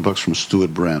 $2,000 from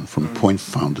Stuart Brand from Point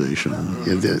Foundation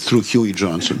through Huey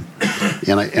Johnson,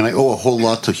 and I owe a whole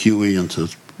lot to Huey and to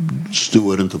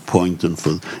Stuart and to Point and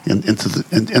to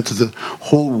the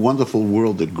whole wonderful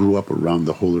world that grew up around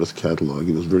the Whole Earth catalog.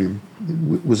 It was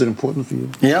was it important for you?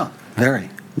 Yeah, very.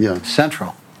 Yeah.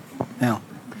 Central. Yeah.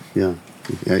 Yeah.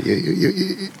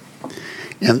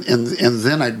 And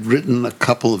then I'd written I'd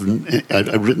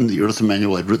written the Earth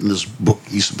Manual. I'd written this book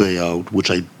East Bay Out,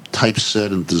 which I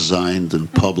typeset and designed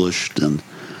and published, and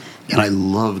I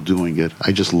loved doing it.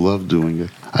 I just loved doing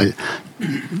it.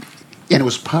 And it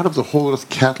was part of the Whole Earth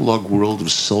catalog world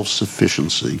of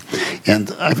self-sufficiency.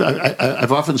 And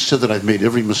I've often said that I've made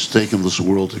every mistake in this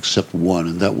world except one,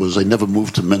 and that was I never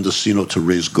moved to Mendocino to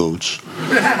raise goats.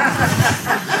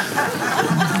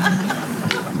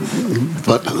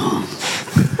 But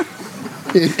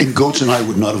and goats and I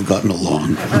would not have gotten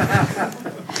along.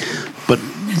 But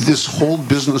this whole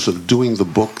business of doing the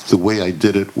book the way I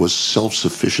did it was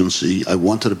self-sufficiency. I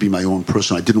wanted to be my own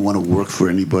person. I didn't want to work for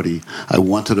anybody. I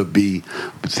wanted to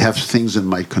have things in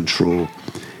my control.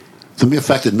 The mere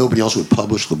fact that nobody else would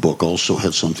publish the book also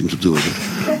had something to do with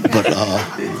it.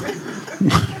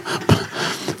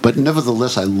 But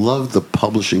nevertheless, I loved the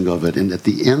publishing of it. And at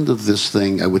the end of this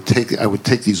thing, I would take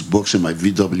these books in my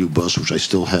VW bus, which I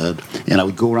still had, and I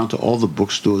would go around to all the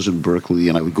bookstores in Berkeley,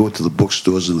 and I would go to the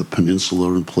bookstores in the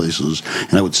Peninsula and places,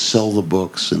 and I would sell the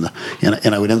books, and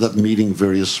I would end up meeting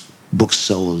various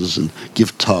booksellers and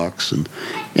give talks, and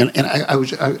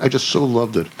I just so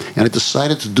loved it. And I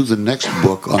decided to do the next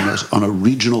book on a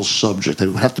regional subject. It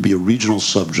would have to be a regional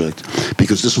subject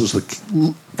because this was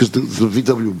the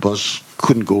VW bus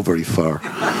couldn't go very far.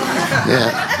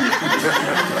 Yeah.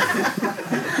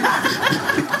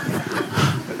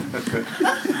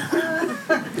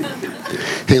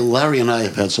 Hey, Larry and I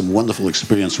have had some wonderful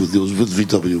experience with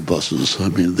VW buses. I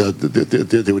mean,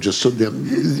 they were just so damn.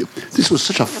 This was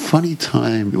such a funny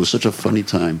time. It was such a funny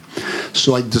time.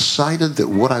 So I decided that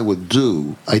what I would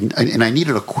do, and I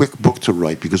needed a quick book to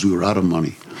write because we were out of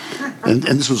money. And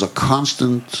this was a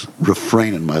constant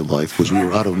refrain in my life, was we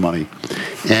were out of money.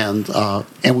 And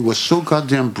we were so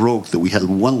goddamn broke that we had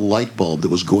one light bulb that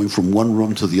was going from one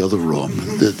room to the other room.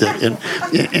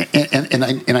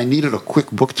 And I needed a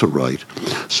quick book to write.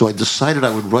 So I decided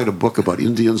I would write a book about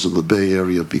Indians in the Bay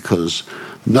Area because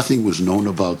nothing was known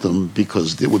about them,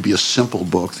 because it would be a simple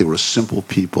book. They were a simple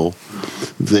people.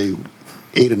 They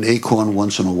ate an acorn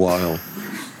once in a while.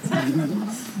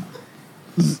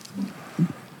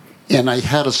 And I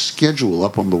had a schedule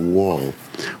up on the wall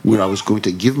where I was going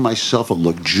to give myself a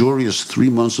luxurious 3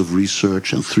 months of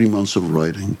research and 3 months of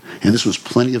writing. And this was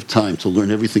plenty of time to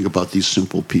learn everything about these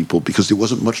simple people because there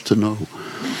wasn't much to know.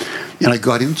 And I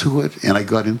got into it, and I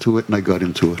got into it, and I got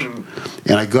into it.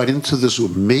 And I got into this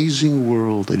amazing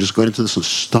world. I just got into this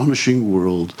astonishing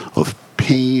world of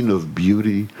pain, of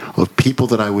beauty, of people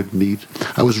that I would meet.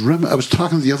 I was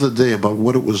talking the other day about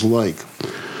what it was like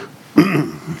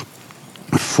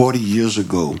 40 years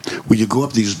ago, where you go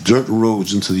up these dirt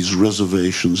roads into these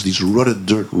reservations, these rutted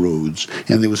dirt roads,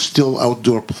 and there was still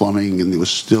outdoor plumbing, and there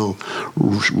was still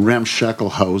ramshackle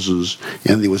houses,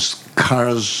 and there was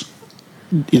cars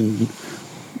in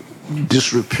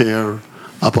disrepair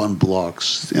up on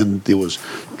blocks, and there was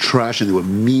trash, and there were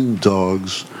mean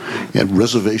dogs, and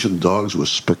reservation dogs were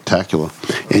spectacular.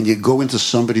 And you go into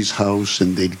somebody's house,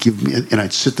 and they'd give me, and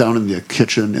I'd sit down in their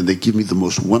kitchen, and they'd give me the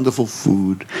most wonderful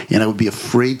food, and I would be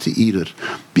afraid to eat it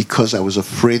because I was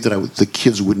afraid that the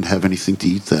kids wouldn't have anything to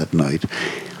eat that night.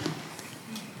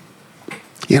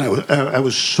 And I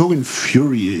was so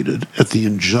infuriated at the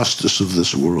injustice of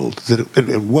this world,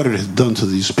 and what it had done to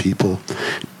these people.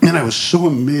 And I was so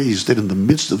amazed that in the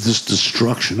midst of this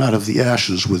destruction, out of the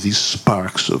ashes were these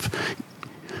sparks of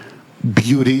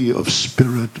beauty, of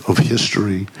spirit, of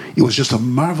history. It was just a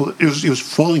marvel. It was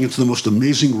falling into the most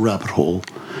amazing rabbit hole.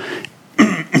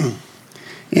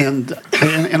 and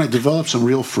I developed some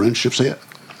real friendships.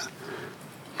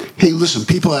 Hey, listen,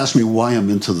 people ask me why I'm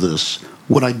into this.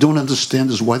 What I don't understand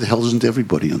is why the hell isn't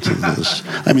everybody into this?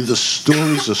 I mean, the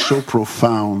stories are so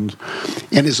profound.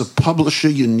 And as a publisher,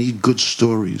 you need good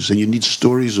stories. And you need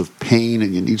stories of pain,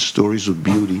 and you need stories of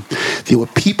beauty. There were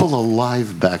people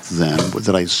alive back then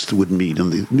that I would meet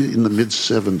in the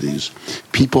mid-'70s.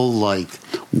 People like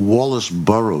Wallace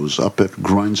Burroughs up at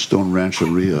Grindstone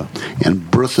Rancheria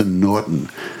and Bertha Norton.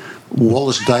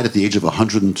 Wallace died at the age of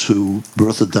 102.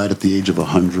 Bertha died at the age of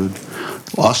 100.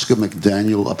 Oscar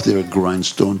McDaniel up there at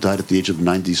Grindstone died at the age of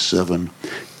 97.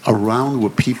 Around were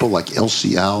people like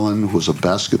Elsie Allen, who was a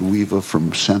basket weaver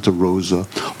from Santa Rosa.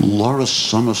 Laura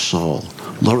Summersall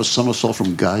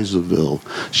from Geyserville.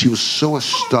 She was so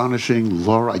astonishing.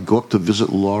 Laura, I'd go up to visit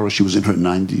Laura. She was in her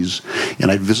 90s.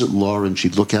 And I'd visit Laura, and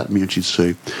she'd look at me, and she'd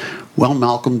say, "Well,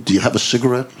 Malcolm, do you have a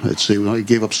cigarette?" I'd say, "Well, I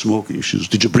gave up smoking." She says,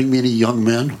 "Did you bring me any young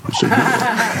men?" I'd say, "No,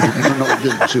 I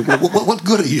didn't." I'd say, "Well, what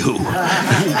good are you?"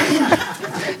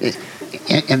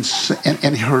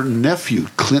 And her nephew,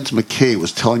 Clint McKay,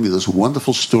 was telling me this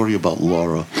wonderful story about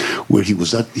Laura, where he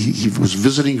was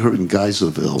visiting her in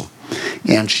Geyserville,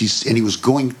 and he was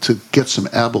going to get some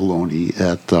abalone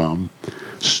at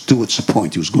Stewart's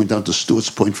Point. He was going down to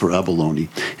Stewart's Point for abalone.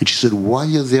 And she said, "While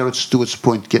you're there at Stewart's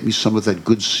Point, get me some of that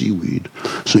good seaweed."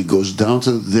 So he goes down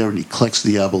to there and he collects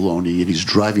the abalone, and he's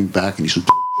driving back, and he said,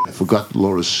 "I forgot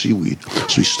Laura's seaweed."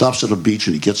 So he stops at a beach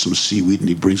and he gets some seaweed and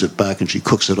he brings it back and she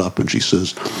cooks it up and she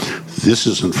says, "This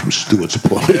isn't from Stewart's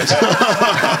Point."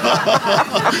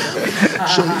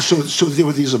 So there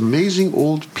were these amazing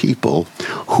old people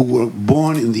who were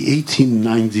born in the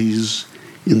 1890s,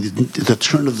 in the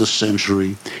turn of the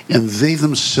century, and they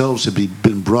themselves had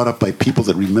been brought up by people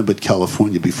that remembered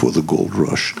California before the gold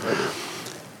rush.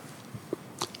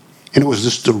 And it was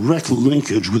this direct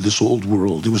linkage with this old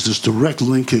world. It was this direct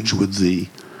linkage with the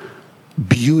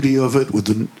beauty of it, with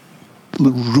the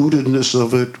rootedness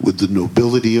of it, with the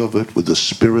nobility of it, with the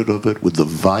spirit of it, with the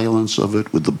violence of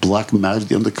it, with the black magic,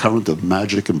 the undercurrent of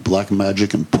magic and black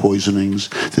magic and poisonings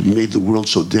that made the world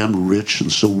so damn rich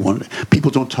and so wonderful. People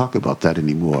don't talk about that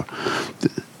anymore.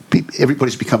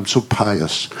 everybody's become so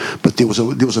pious, but there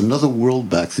was another world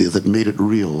back there that made it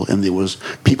real, and there was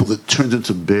people that turned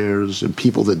into bears and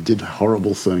people that did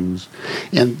horrible things,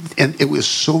 and it was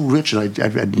so rich. And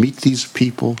I'd meet these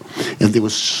people, and they were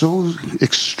so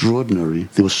extraordinary.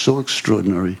 They were so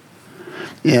extraordinary,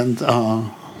 and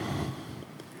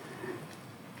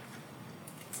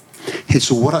hey,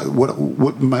 so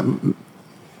what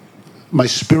my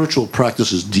spiritual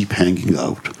practice is deep hanging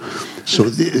out. So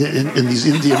in these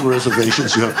Indian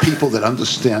reservations, you have people that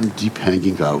understand deep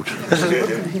hanging out.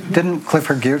 Didn't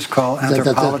Clifford Geertz call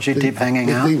anthropology deep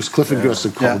hanging out? It was Clifford Geertz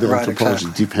that called anthropology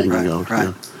exactly. deep hanging out.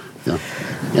 Right. Yeah.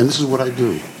 And this is what I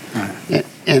do. Right.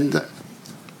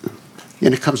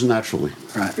 And it comes naturally.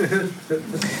 Right.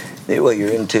 Well,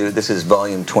 you're into, this is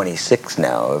volume 26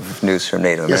 now of News from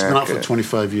Native Yeah, it's America. been out for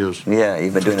 25 years. Yeah,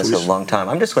 you've been doing this a long time.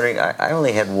 I'm just wondering, I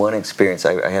only had one experience.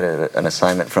 I had an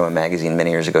assignment from a magazine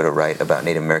many years ago to write about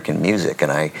Native American music,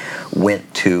 and I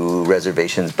went to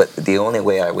reservations, but the only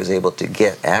way I was able to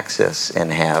get access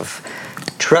and have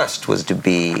trust was to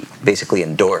be basically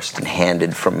endorsed and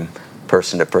handed from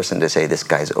person to person to say, this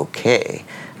guy's okay.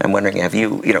 I'm wondering, have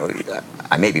you,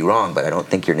 I may be wrong, but I don't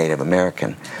think you're Native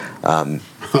American.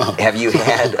 Have you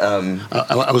had...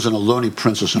 I was an Ohlone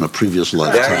princess in a previous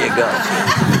lifetime. There you go.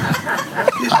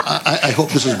 I hope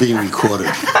this is being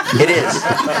recorded. It is.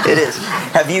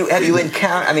 Have you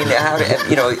encountered? I mean,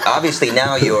 obviously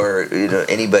now you're.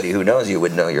 Anybody who knows you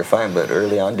would know you're fine. But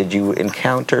early on, did you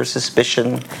encounter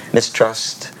suspicion,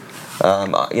 mistrust?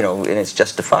 And it's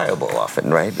justifiable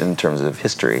often, right, in terms of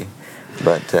history.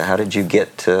 But how did you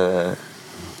get to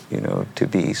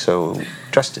be so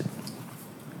trusted?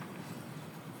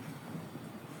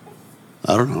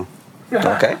 I don't know.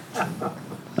 Okay.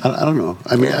 I don't know.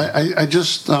 I mean, I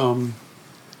just...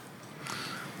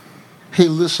 hey,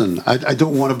 listen, I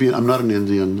don't want to be... I'm not an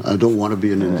Indian. I don't want to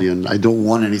be an Indian. I don't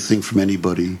want anything from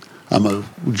anybody. I'm a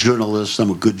journalist. I'm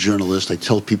a good journalist. I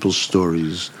tell people's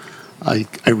stories. I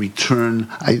return...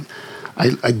 I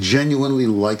genuinely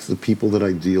like the people that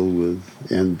I deal with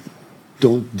and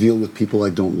don't deal with people I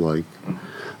don't like.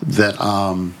 That...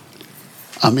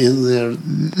 I'm in there.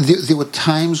 There were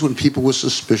times when people were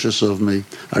suspicious of me.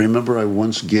 I remember I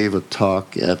once gave a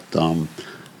talk at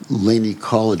Laney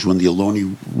College when the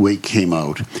Ohlone Way came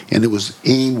out, and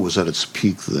AIM was at its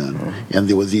peak then, and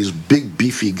there were these big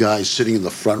beefy guys sitting in the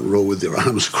front row with their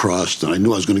arms crossed, and I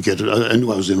knew I was going to get it. I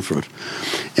knew I was in for it.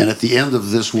 And at the end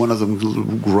of this, one of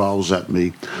them growls at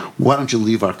me, "Why don't you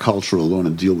leave our culture alone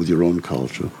and deal with your own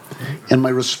culture?" And my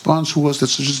response was,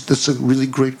 that's a really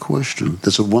great question.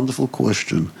 That's a wonderful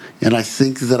question. And I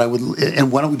think that I would,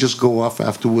 and why don't we just go off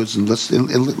afterwards and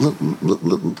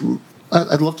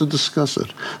I'd love to discuss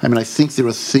it. I mean, I think there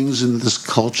are things in this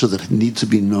culture that need to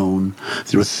be known.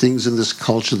 There are things in this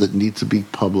culture that need to be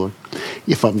public.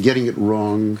 If I'm getting it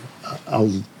wrong,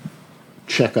 I'll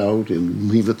check out and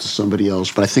leave it to somebody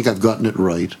else. But I think I've gotten it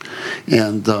right.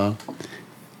 And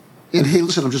hey,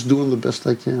 listen, I'm just doing the best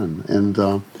I can. And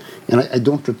I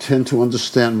don't pretend to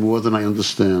understand more than I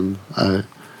understand.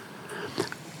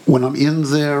 When I'm in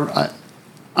there,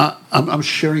 I'm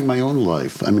sharing my own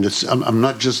life. I mean, I'm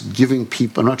not just giving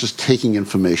people. I'm not just taking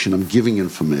information. I'm giving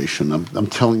information. I'm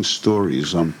telling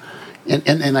stories. And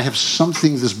I have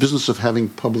something. This business of having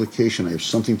publication. I have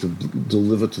something to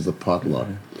deliver to the potluck.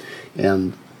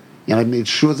 And I made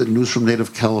sure that News from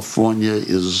Native California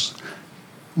is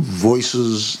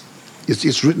voices.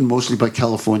 It's written mostly by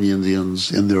California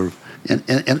Indians, and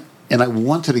I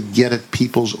wanted to get at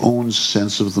people's own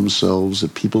sense of themselves,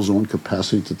 at people's own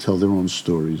capacity to tell their own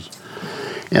stories,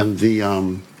 and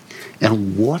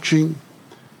watching.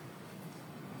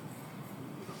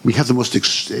 We have the most.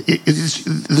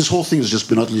 This whole thing has just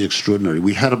been utterly extraordinary.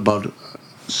 We had about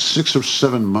 6 or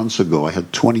 7 months ago, I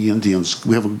had 20 Indians.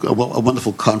 We have a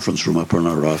wonderful conference room up in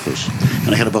our office.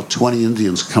 And I had about 20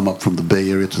 Indians come up from the Bay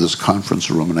Area to this conference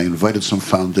room. And I invited some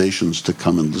foundations to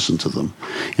come and listen to them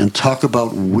and talk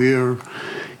about where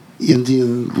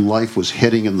Indian life was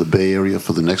heading in the Bay Area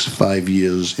for the next 5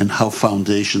 years and how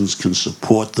foundations can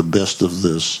support the best of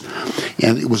this.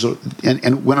 And it was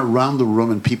and went around the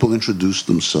room and people introduced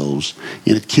themselves.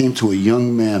 And it came to a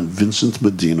young man, Vincent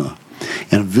Medina.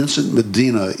 And Vincent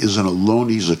Medina is an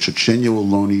Ohlone. He's a Chochenyo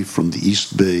Ohlone from the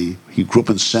East Bay. He grew up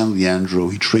in San Leandro.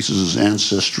 He traces his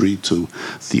ancestry to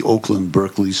the Oakland,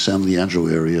 Berkeley, San Leandro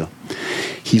area.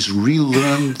 He's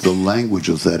relearned the language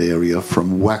of that area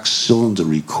from wax cylinder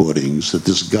recordings that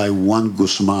this guy Juan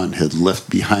Guzman had left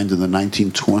behind in the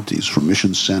 1920s from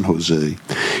Mission San Jose.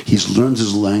 He's learned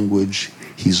his language.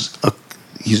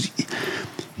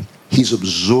 He's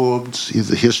absorbed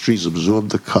the history, he's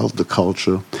absorbed the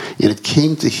culture. And it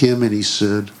came to him and he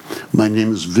said, my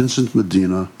name is Vincent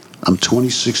Medina. I'm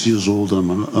 26 years old.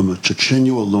 I'm a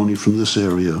Chochenyo Ohlone from this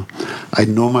area. I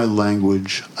know my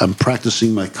language. I'm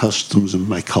practicing my customs and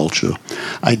my culture.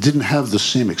 I didn't have the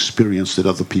same experience that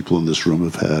other people in this room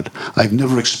have had. I've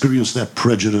never experienced that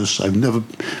prejudice. I've never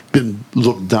been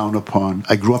looked down upon.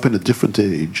 I grew up in a different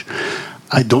age.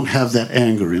 I don't have that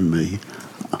anger in me.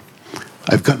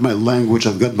 I've got my language.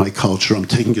 I've got my culture. I'm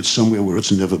taking it somewhere where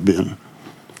it's never been.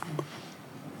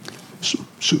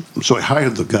 So I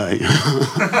hired the guy.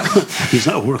 He's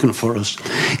not working for us.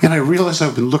 And I realized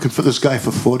I've been looking for this guy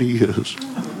for 40 years.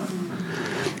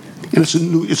 And it's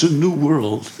a new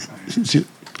world.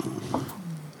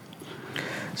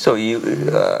 So you...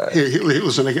 Hey,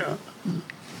 listen,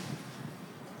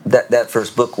 that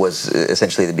first book was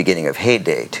essentially the beginning of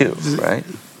Heyday, too, right?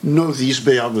 No, the East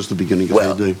Bay Out was the beginning of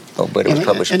Heyday. Oh, but it was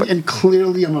published... And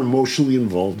clearly I'm emotionally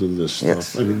involved in this stuff.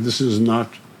 Yes. I mean, this is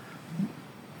not...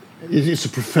 It's a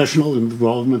professional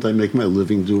involvement. I make my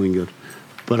living doing it.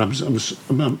 But I'm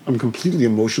completely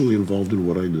emotionally involved in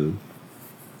what I do.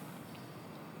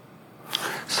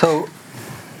 So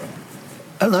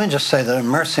let me just say that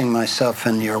immersing myself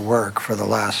in your work for the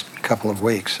last couple of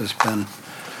weeks has been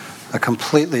a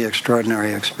completely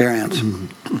extraordinary experience.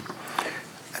 Mm-hmm.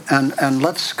 And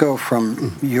let's go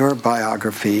from your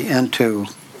biography into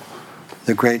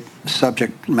the great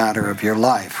subject matter of your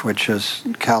life, which is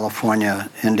California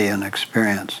Indian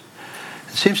experience.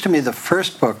 It seems to me the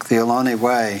first book, The Ohlone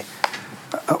Way,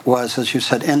 was, as you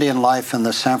said, Indian life in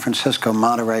the San Francisco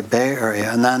Monterey Bay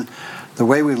Area, and then The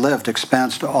Way We Lived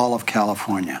expands to all of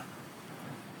California.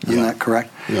 Isn't that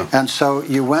correct? Yeah. And so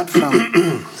you went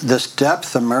from this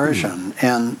depth immersion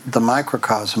in the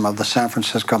microcosm of the San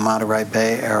Francisco Monterey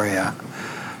Bay Area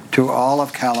to all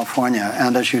of California,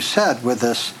 and as you said, with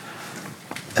this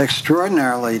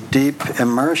extraordinarily deep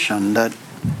immersion that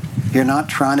you're not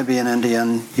trying to be an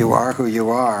Indian, you are who you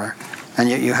are, and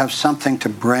yet you have something to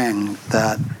bring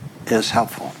that is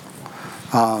helpful.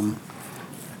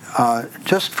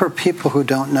 Just for people who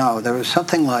don't know, there was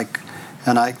something like,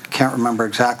 and I can't remember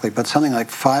exactly, but something like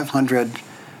 500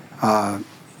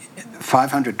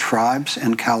 tribes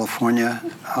in California.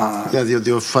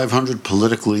 There were 500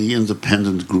 politically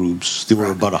independent groups. There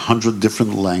were about 100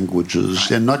 different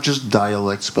languages, and not just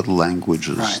dialects, but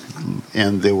languages. Right.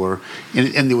 And there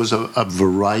was a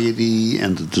variety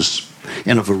and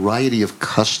a variety of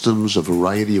customs, a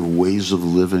variety of ways of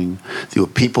living. There were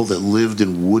people that lived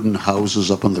in wooden houses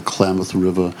up on the Klamath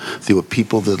River. There were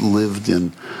people that lived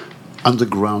in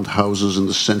underground houses in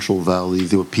the Central Valley.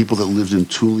 There were people that lived in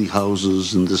tule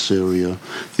houses in this area.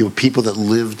 There were people that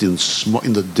lived in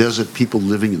the desert, people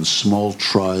living in small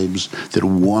tribes that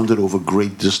wandered over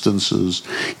great distances.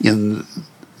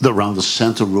 Around the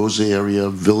Santa Rosa area,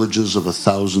 villages of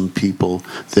 1,000 people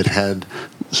that had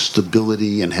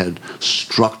stability and had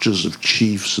structures of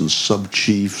chiefs and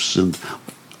sub-chiefs and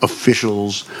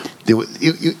officials.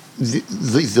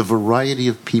 The variety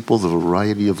of people, the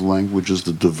variety of languages,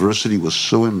 the diversity was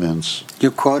so immense. You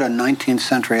quote a 19th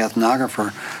century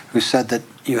ethnographer who said that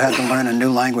you had to learn a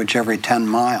new language every 10en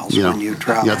miles when you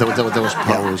traveled. Yeah, that was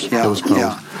Powers. That was Powers.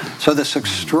 Yeah. So this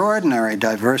extraordinary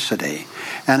diversity,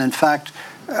 and in fact,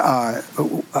 the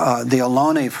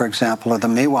Ohlone, for example, or the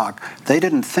Miwok, they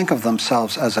didn't think of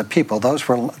themselves as a people. Those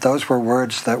were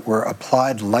words that were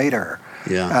applied later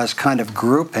as kind of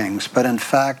groupings, but in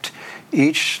fact,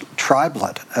 each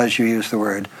tribelet, as you use the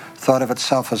word, thought of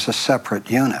itself as a separate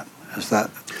unit. Is that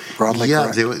broadly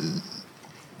correct?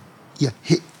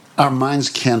 Our minds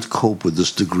can't cope with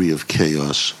this degree of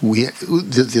chaos.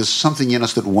 There's something in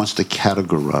us that wants to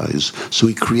categorize. So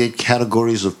we create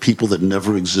categories of people that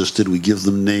never existed. We give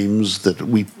them names that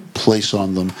we place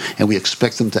on them, and we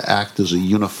expect them to act as a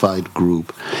unified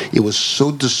group. It was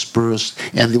so dispersed,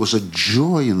 and there was a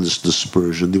joy in this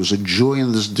dispersion. There was a joy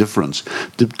in this difference.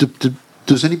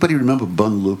 Does anybody remember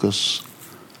Bun Lucas?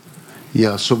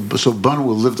 Yeah, so Bun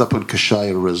lived up in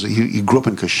Kashaya Reservation. He grew up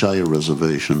in Kashaya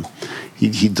Reservation.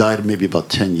 He died maybe about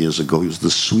 10 years ago. He was the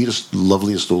sweetest,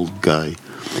 loveliest old guy.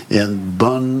 And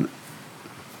Bun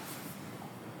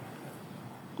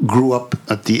grew up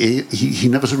at the age, he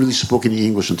never really spoke any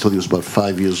English until he was about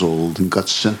 5 years old and got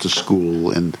sent to school.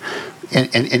 And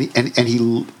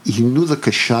he knew the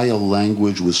Kashaya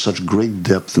language with such great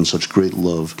depth and such great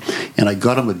love. And I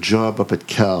got him a job up at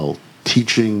Cal,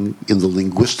 teaching in the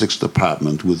linguistics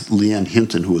department with Leanne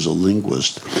Hinton, who was a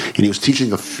linguist, and he was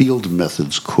teaching a field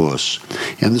methods course.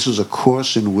 And this is a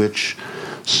course in which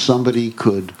somebody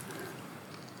could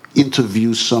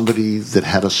interview somebody that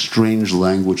had a strange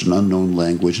language, an unknown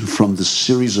language, and from this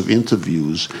series of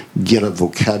interviews, get a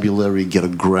vocabulary, get a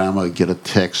grammar, get a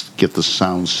text, get the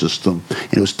sound system.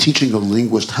 And it was teaching a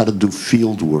linguist how to do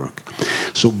field work.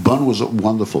 So Bun was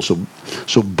wonderful.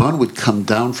 So Bun would come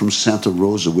down from Santa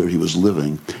Rosa, where he was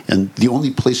living, and the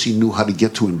only place he knew how to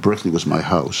get to in Berkeley was my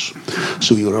house.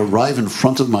 So he would arrive in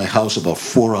front of my house about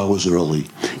 4 hours early,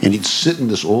 and he'd sit in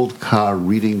this old car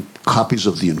reading copies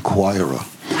of the Inquirer.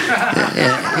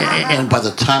 And by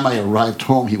the time I arrived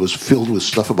home, he was filled with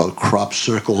stuff about crop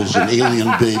circles and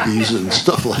alien babies and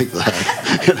stuff like that.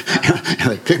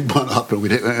 And I picked Bun up, and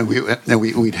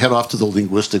we'd head off to the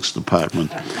linguistics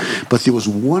department. But there was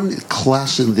one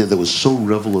class in there that was so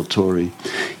revelatory.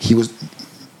 He was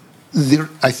there.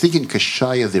 I think in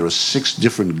Kashaya there are 6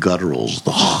 different gutturals,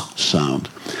 the sound,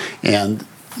 and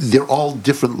they're all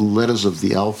different letters of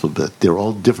the alphabet. They're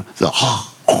all different. The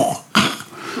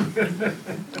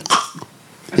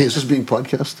Hey, is this being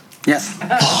podcast? Yes.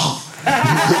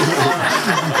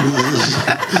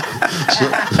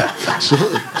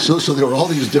 So there were all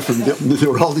these different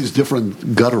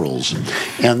gutturals,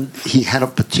 and he had a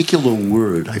particular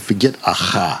word. I forget,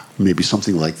 aha, maybe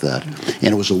something like that,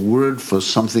 and it was a word for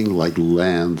something like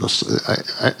land.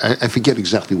 I forget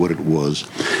exactly what it was,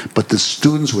 but the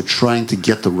students were trying to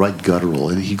get the right guttural,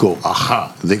 and he'd go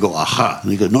aha, and they go aha,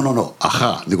 and they go no,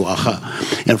 aha, and they go aha,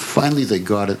 and finally they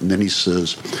got it, and then he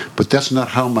says, but that's not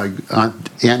how my Aunt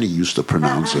Annie used to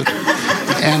pronounce it.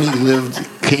 Annie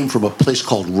came from a place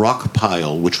called Rock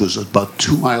Pile, which was about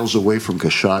 2 miles away from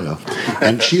Kashaya,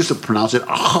 and she used to pronounce it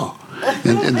aha.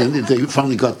 And then they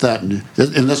finally got that, and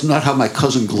that's not how my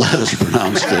cousin Gladys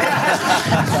pronounced it.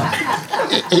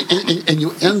 And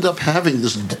you end up having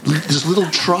this little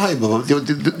tribe.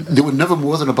 There were never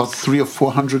more than about 300 or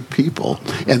 400 people,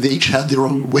 and they each had their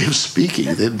own way of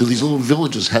speaking. These little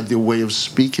villages had their way of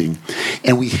speaking,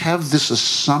 and we have this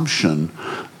assumption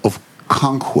of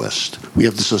conquest. We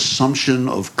have this assumption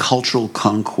of cultural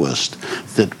conquest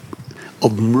that.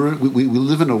 We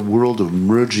live in a world of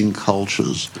merging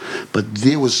cultures, but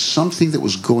there was something that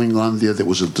was going on there that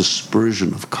was a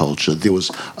dispersion of culture. There was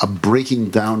a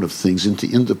breaking down of things into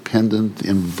independent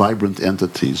and vibrant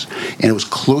entities, and it was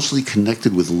closely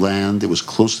connected with land. It was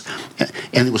close,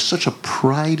 and there was such a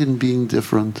pride in being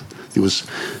different. There was.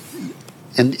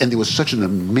 And there was such an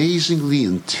amazingly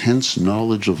intense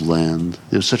knowledge of land.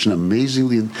 There was such an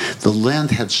the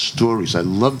land had stories.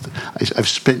 I've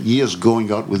spent years going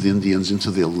out with Indians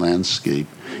into their landscape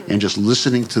and just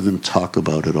listening to them talk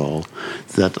about it all.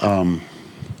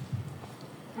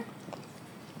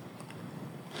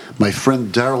 My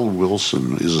friend Darrell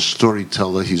Wilson is a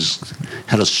storyteller. He's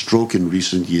had a stroke in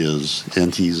recent years,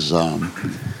 and he's in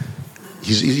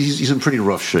pretty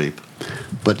rough shape.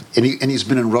 He's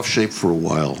been in rough shape for a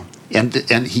while. And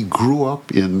he grew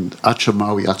up in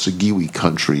Achamawi, Atsagiwi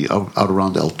country, out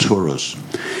around Alturas.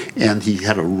 And he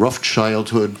had a rough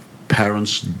childhood,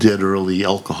 parents dead early,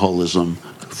 alcoholism,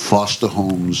 foster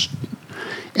homes.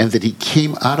 And that he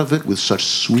came out of it with such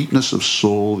sweetness of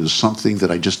soul is something that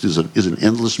is an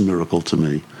endless miracle to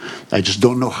me. I just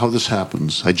don't know how this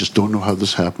happens.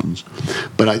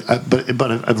 But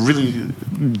I've really,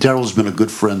 Darrell's been a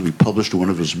good friend. We published one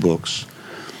of his books,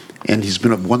 and he's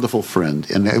been a wonderful friend.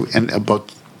 And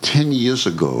about 10 years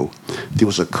ago, there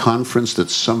was a conference that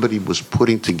somebody was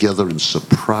putting together in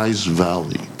Surprise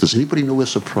Valley. Does anybody know where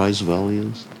Surprise Valley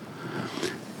is?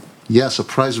 Yeah,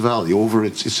 Surprise Valley.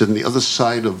 It's on the other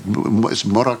side it's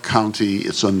Mora County.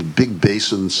 It's on the Big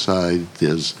Basin side.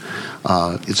 It's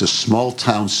a small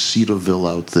town, Cedarville,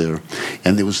 out there.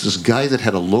 And there was this guy that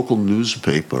had a local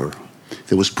newspaper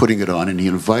that was putting it on, and he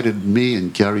invited me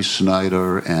and Gary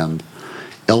Snyder and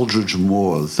Eldridge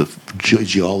Moore, the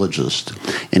geologist,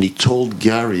 and he told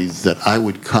Gary that I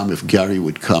would come if Gary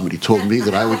would come, and he told me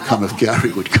that I would come if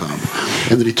Gary would come,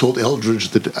 and then he told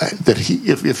Eldridge that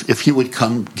if he would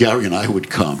come, Gary and I would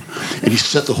come, and he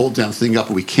set the whole damn thing up,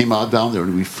 and we came out down there,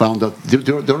 and we found out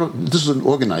this is an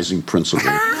organizing principle.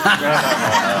 There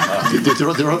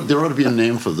ought to be a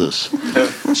name for this.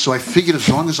 So I figured as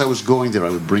long as I was going there, I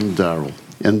would bring Darrell,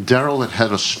 and Darrell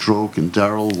had a stroke, and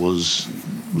Darrell was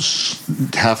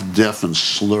half deaf and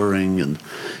slurring, and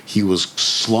he was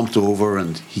slumped over,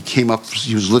 and he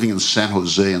was living in San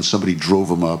Jose, and somebody drove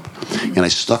him up, and I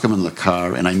stuck him in the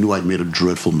car, and I knew I'd made a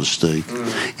dreadful mistake.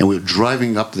 And we were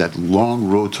driving up that long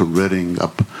road to Redding,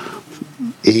 up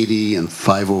 80 and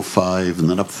 505, and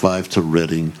then up 5 to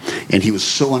Redding, and he was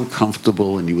so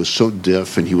uncomfortable, and he was so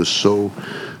deaf, and he was so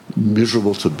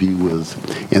miserable to be with.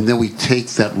 And then we take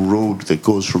that road that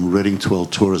goes from Redding to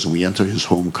Alturas, and we enter his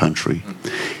home country.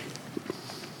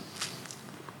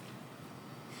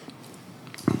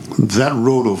 that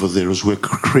road over there is where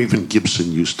Craven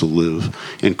Gibson used to live.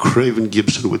 And Craven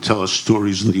Gibson would tell us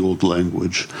stories in the old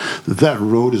language. That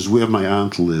road is where my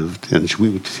aunt lived. And we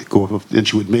would go up, and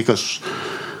she would make us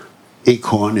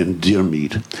acorn and deer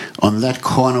meat. On that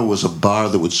corner was a bar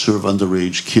that would serve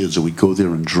underage kids, and we'd go there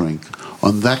and drink.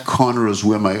 On that corner is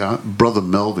where my brother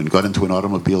Melvin got into an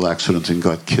automobile accident and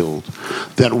got killed.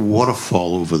 That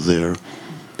waterfall over there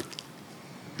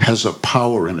has a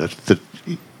power in it that,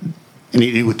 and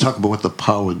he would talk about what the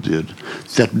power did.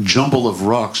 That jumble of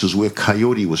rocks is where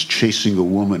Coyote was chasing a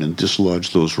woman and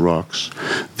dislodged those rocks.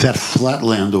 That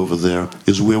flatland over there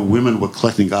is where women were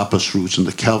collecting apis roots and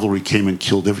the cavalry came and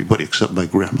killed everybody except my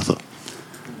grandmother.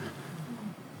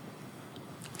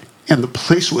 And the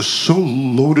place was so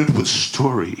loaded with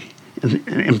story.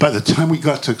 And by the time we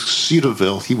got to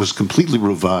Cedarville, he was completely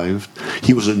revived.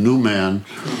 He was a new man.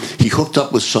 He hooked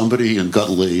up with somebody and got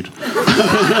laid.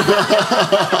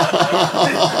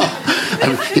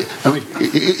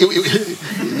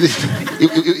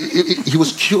 He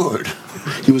was cured.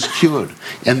 He was cured.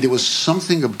 And there was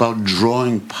something about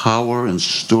drawing power and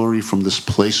story from this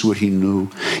place where he knew.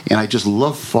 And I just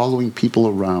love following people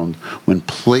around when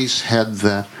place had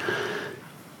that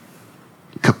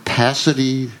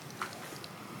capacity.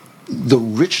 The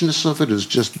richness of it is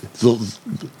just the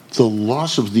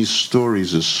loss of these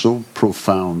stories is so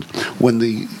profound. When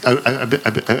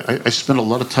I spent a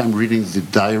lot of time reading the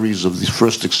diaries of the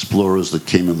first explorers that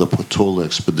came in the Portola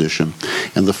expedition,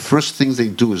 and the first thing they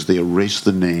do is they erase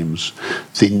the names.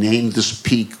 They name this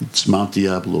peak, it's Mount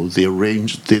Diablo. They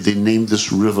name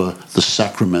this river the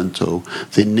Sacramento.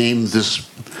 They name this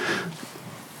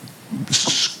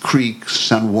creek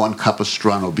San Juan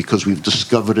Capistrano because we've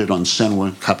discovered it on San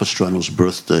Juan Capistrano's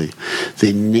birthday.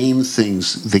 They name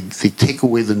things, they take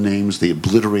away the names, they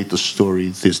obliterate the story.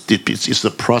 It's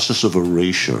the process of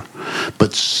erasure.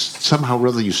 But somehow or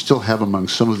other you still have among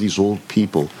some of these old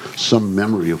people some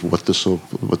memory of what this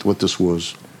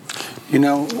was. You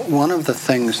know, one of the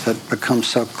things that becomes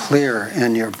so clear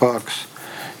in your books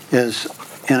is,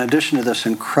 in addition to this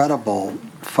incredible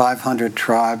 500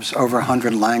 tribes, over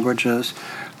 100 languages,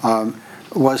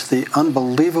 was the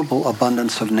unbelievable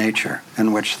abundance of nature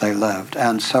in which they lived.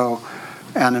 And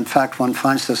in fact, one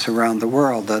finds this around the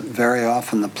world, that very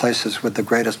often the places with the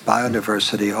greatest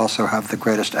biodiversity also have the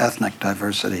greatest ethnic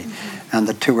diversity, and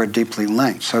the two are deeply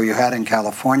linked. So you had in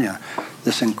California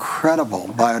this incredible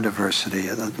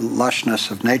biodiversity, the lushness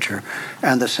of nature,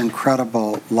 and this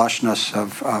incredible lushness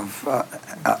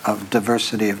of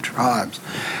diversity of tribes.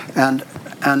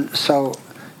 And so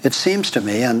it seems to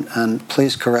me, and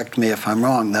please correct me if I'm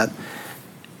wrong, that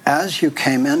as you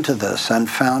came into this and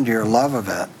found your love of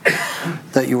it,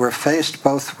 that you were faced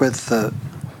both with the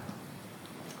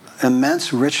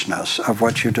immense richness of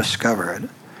what you discovered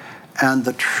and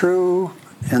the true,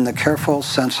 in the careful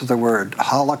sense of the word,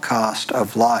 holocaust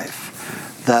of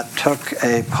life that took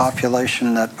a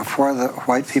population that before the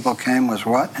white people came was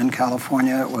what in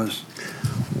California? It was...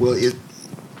 Well,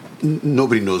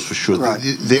 nobody knows for sure. Right.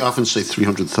 They often say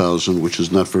 300,000, which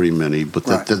is not very many, but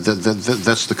that's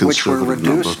the conservative which were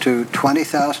reduced number. To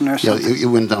 20,000 or something? Yeah, it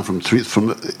went down from the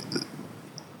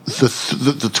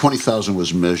 20,000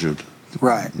 was measured.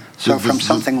 Right. So from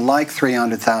something like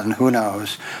 300,000, who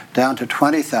knows, down to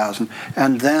 20,000,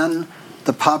 and then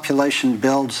the population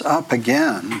builds up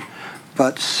again,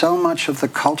 but so much of the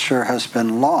culture has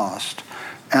been lost.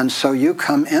 And so you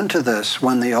come into this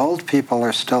when the old people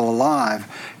are still alive,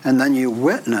 and then you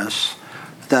witness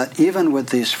that even with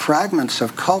these fragments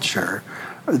of culture,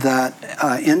 that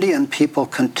Indian people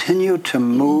continue to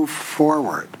move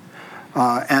forward.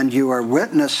 And you are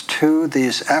witness to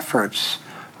these efforts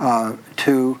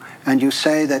and you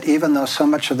say that even though so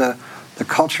much of the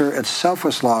culture itself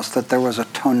was lost, that there was a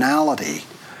tonality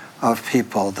of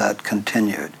people that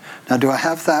continued. Now, do I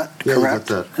have that correct? Yeah, you got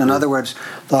that. In other words,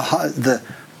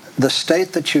 the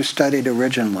state that you studied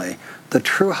originally, the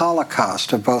true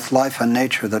holocaust of both life and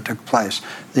nature that took place,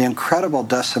 the incredible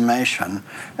decimation,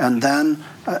 and then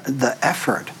the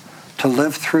effort to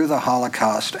live through the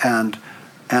Holocaust and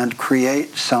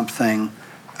create something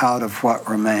out of what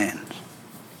remains.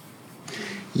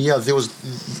 Yeah, there was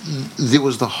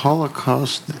the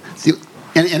Holocaust,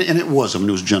 and it was. I mean,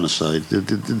 it was genocide.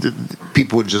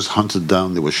 People were just hunted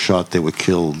down. They were shot. They were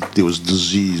killed. There was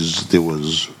disease. There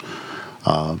was.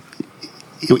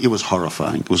 It was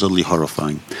horrifying. It was utterly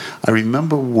horrifying. I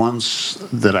remember once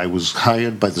that I was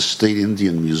hired by the State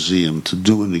Indian Museum to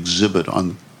do an exhibit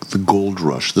on the gold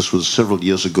rush. This was several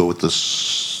years ago at the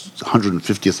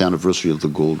 150th anniversary of the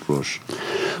gold rush.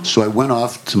 So I went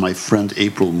off to my friend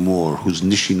April Moore, who's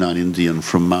Nishinan Indian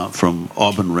from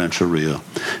Auburn Rancheria,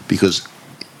 because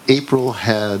April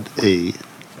had a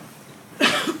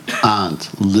aunt,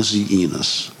 Lizzie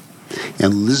Enos.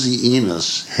 And Lizzie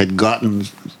Enos had gotten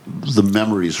the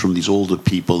memories from these older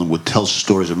people and would tell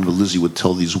stories. I remember Lizzie would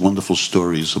tell these wonderful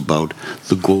stories about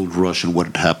the gold rush and what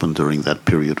had happened during that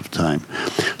period of time.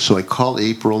 So I call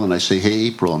April and I say, hey,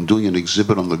 April, I'm doing an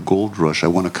exhibit on the gold rush. I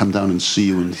want to come down and see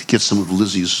you and get some of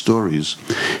Lizzie's stories.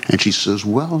 And she says,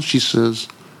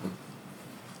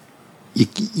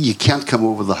 you can't come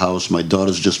over the house. My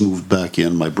daughter's just moved back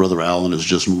in. My brother Alan has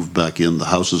just moved back in. The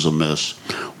house is a mess.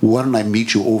 Why don't I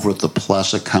meet you over at the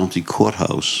Placer County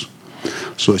Courthouse?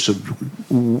 So I said,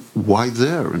 why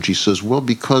there? And she says, well,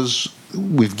 because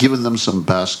we've given them some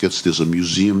baskets. There's a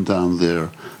museum down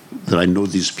there that I know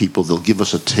these people. They'll give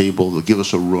us a table. They'll give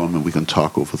us a room, and we can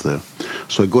talk over there.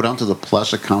 So I go down to the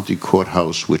Placer County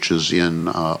Courthouse, which is in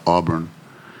Auburn,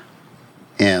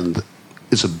 and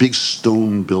it's a big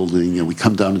stone building, and we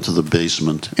come down into the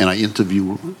basement, and I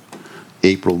interview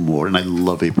April Moore, and I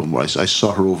love April Moore. I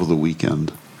saw her over the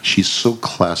weekend. She's so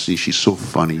classy. She's so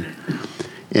funny.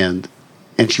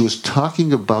 And she was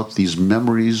talking about these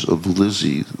memories of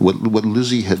Lizzie, what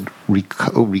Lizzie had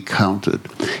recounted.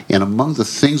 And among the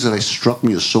things that struck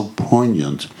me as so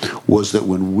poignant was that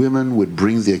when women would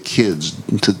bring their kids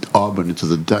into Auburn, into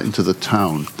the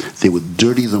town, they would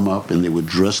dirty them up and they would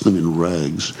dress them in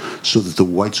rags so that the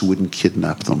whites wouldn't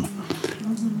kidnap them.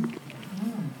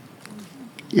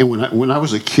 And when I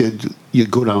was a kid,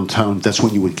 you'd go downtown, that's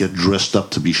when you would get dressed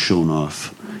up to be shown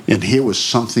off. And here was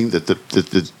something that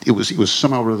it was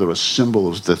somehow or other a symbol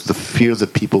of the fear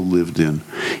that people lived in.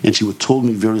 And she told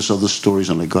me various other stories,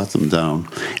 and I got them down.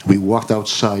 And we walked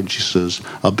outside. She says,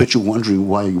 "I'll bet you're wondering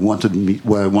why I wanted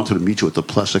to meet you at the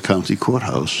Placer County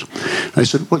Courthouse." And I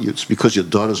said, "Well, it's because your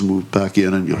daughter's moved back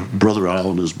in, and your brother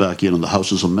Alan is back in, and the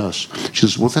house is a mess." She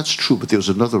says, "Well, that's true, but there's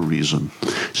another reason."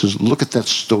 She says, "Look at that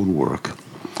stonework.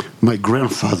 My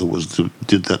grandfather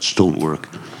did that stonework."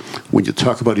 When you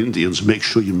talk about Indians, make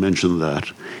sure you mention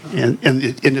that. And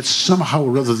it's somehow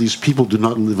or other these people do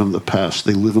not live in the past.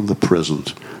 They live in the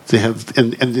present. They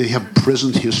have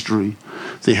present history.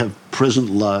 They have present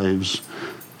lives.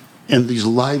 And these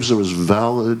lives are as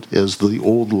valid as the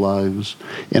old lives.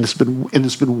 And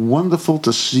it's been wonderful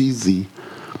to see the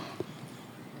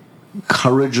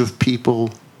courage of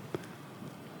people.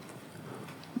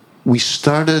 We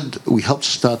helped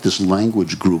start this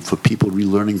language group for people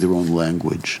relearning their own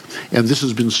language. And this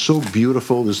has been so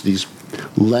beautiful. These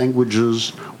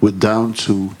languages were down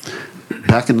to,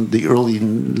 back in the early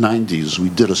 90s, we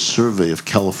did a survey of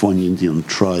California Indian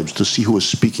tribes to see who was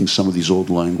speaking some of these old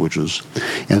languages.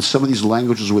 And some of these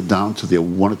languages were down to their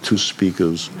one or two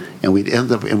speakers. And we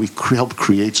helped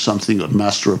create something, a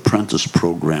master-apprentice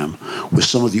program, where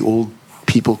some of the old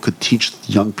people could teach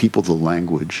young people the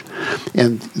language.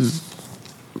 And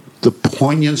the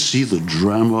poignancy, the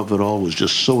drama of it all was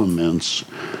just so immense.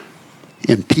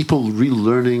 And people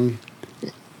relearning.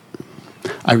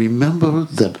 I remember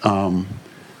that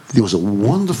there was a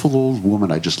wonderful old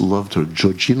woman, I just loved her,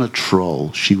 Georgina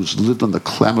Troll. She lived on the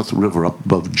Klamath River up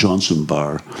above Johnson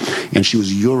Bar. And she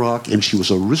was Yurok, and she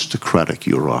was aristocratic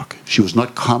Yurok. She was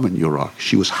not common Yurok.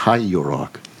 She was high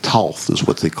Yurok. Talth is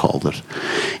what they called it.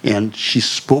 And she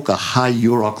spoke a high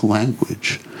Yurok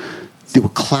language. There were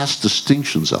class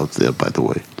distinctions out there, by the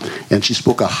way. And she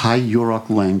spoke a high Yurok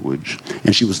language.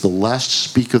 And she was the last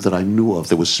speaker that I knew of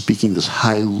that was speaking this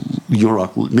high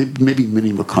Yurok. Maybe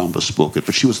Minnie Makamba spoke it,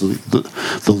 but she was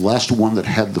the last one that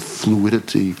had the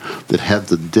fluidity, that had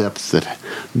the depth, that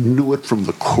knew it from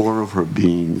the core of her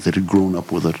being, that had grown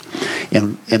up with it.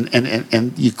 And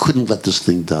you couldn't let this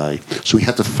thing die. So we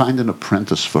had to find an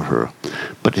apprentice for her.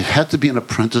 But it had to be an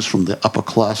apprentice from the upper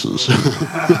classes.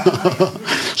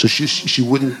 So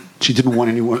she didn't want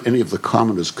any of the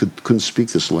commoners couldn't speak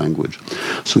this language.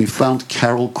 So we found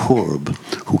Carol Korb,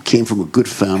 who came from a good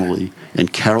family,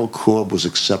 and Carol Korb was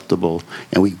acceptable,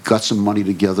 and we got some money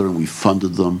together and we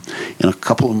funded them. And a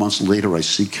couple of months later, I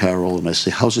see Carol and I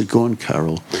say, "How's it going,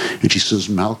 Carol?" And she says,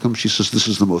 "Malcolm," she says, "this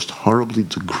is the most horribly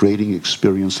degrading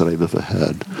experience that I've ever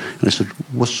had." And I said,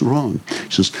 "What's wrong?"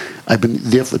 She says, "I've been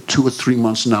there for 2 or 3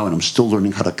 months now, and I'm still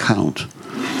learning how to count."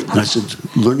 And I said,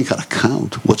 "Learning how to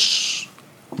count? What's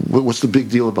the big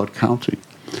deal about counting?"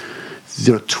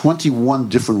 There are 21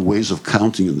 different ways of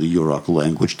counting in the Yurok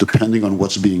language, depending on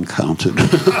what's being counted.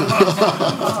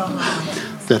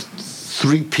 That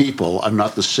 3 people are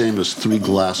not the same as 3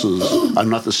 glasses, are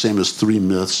not the same as 3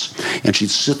 myths. And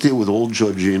she'd sit there with old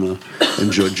Georgina,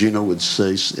 and Georgina would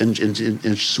say, and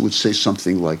she would say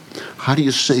something like, "How do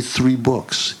you say 3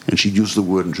 books?" And she'd use the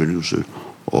word, and Georgina would say,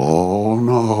 "Oh,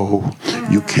 no,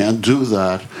 you can't do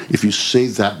that. If you say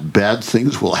that, bad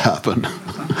things will happen."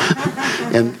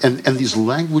 and these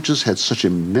languages had such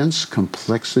immense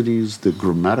complexities, the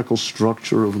grammatical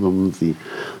structure of them, the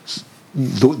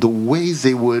way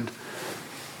they would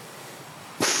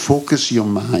focus your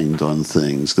mind on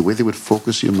things,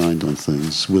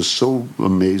 was so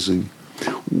amazing.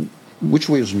 Which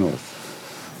way is north?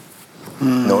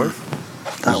 North?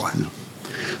 That way.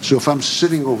 So if I'm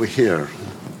sitting over here,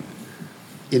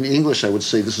 in English I would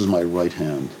say this is my right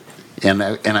hand. And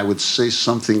I would say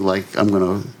something like, I'm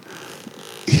going to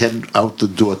head out the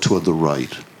door toward the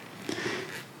right.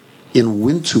 In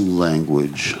Wintu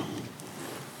language,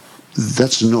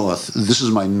 that's north. This is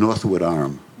my northward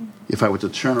arm. If I were to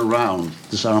turn around,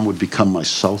 this arm would become my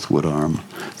southward arm.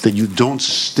 That you don't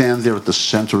stand there at the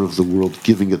center of the world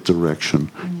giving it direction.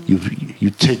 You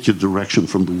take your direction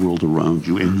from the world around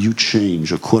you, and you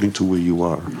change according to where you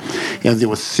are. And there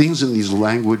were things in these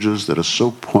languages that are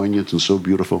so poignant and so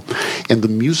beautiful. And the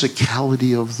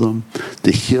musicality of them,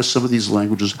 to hear some of these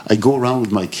languages. I go around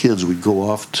with my kids. We go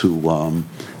off to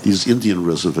these Indian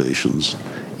reservations.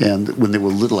 And when they were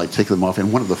little, I'd take them off.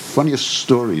 And one of the funniest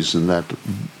stories in that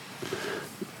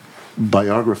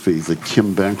biography that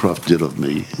Kim Bancroft did of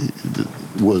me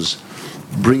was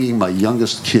bringing my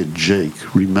youngest kid,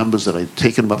 Jake, remembers that I'd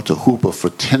taken him up to Hoopa for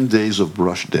 10 days of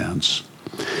brush dance.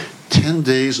 10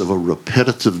 days of a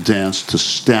repetitive dance to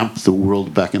stamp the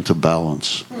world back into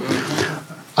balance.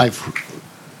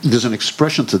 There's an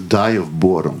expression, to die of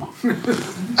boredom.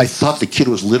 I thought the kid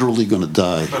was literally going to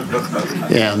die.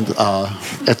 And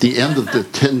at the end of the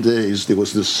 10 days, there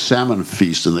was this salmon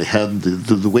feast, and they had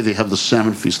the way they have the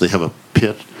salmon feast, they have a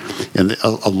pit and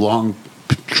a long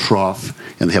trough,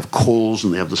 and they have coals,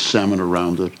 and they have the salmon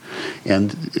around it.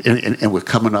 And we're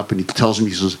coming up, and he tells me,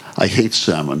 he says, I hate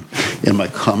salmon. And my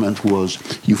comment was,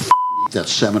 you eat that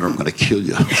salmon or I'm going to kill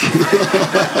you.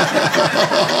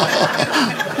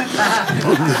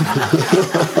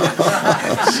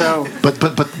 So, but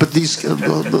these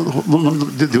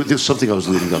there's something I was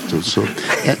leading up to. So,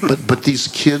 but these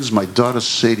kids, my daughter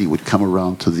Sadie would come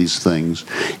around to these things,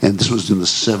 and this was in the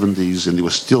 70s, and there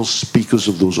were still speakers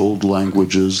of those old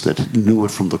languages that knew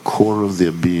it from the core of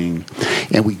their being,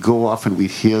 and we'd go off and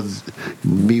we'd hear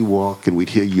Miwok, and we'd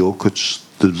hear Yokuts,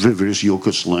 the various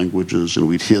Yokuts languages, and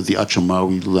we'd hear the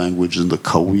Achamawi language and the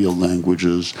Kauai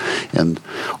languages and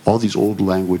all these old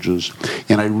languages.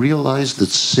 And I realized that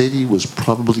Sadie was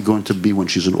probably going to be, when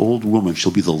she's an old woman,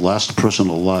 she'll be the last person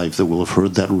alive that will have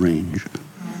heard that range.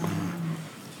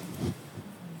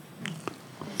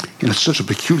 And it's such a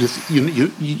peculiar thing.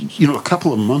 You know, a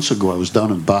couple of months ago, I was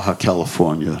down in Baja,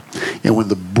 California, and when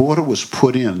the border was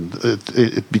put in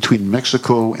between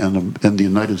Mexico and the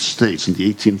United States in the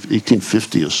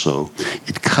 1850 or so,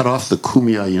 it cut off the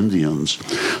Kumeyaay Indians.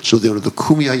 So there were the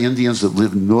Kumeyaay Indians that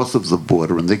lived north of the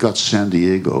border, and they got San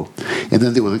Diego. And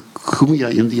then there were the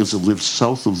Kumeyaay Indians that lived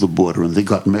south of the border, and they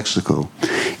got Mexico.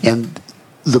 And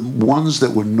the ones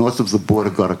that were north of the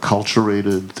border got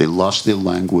acculturated. They lost their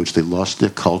language. They lost their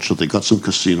culture. They got some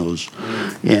casinos,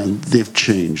 and they've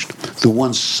changed. The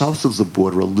ones south of the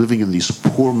border are living in these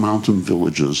poor mountain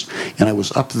villages. And I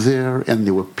was up there, and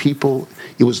there were people.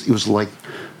 It was like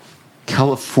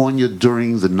California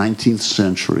during the 19th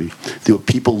century. There were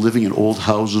people living in old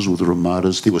houses with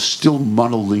ramadas. There were still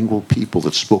monolingual people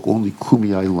that spoke only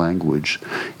Kumeyaay language,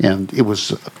 and it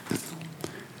was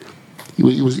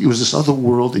this other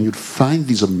world, and you'd find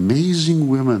these amazing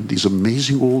women, these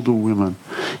amazing older women,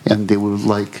 and they were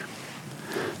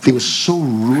so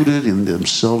rooted in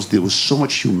themselves. There was so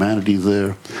much humanity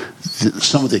there.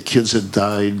 Some of their kids had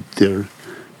died.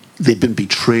 They'd been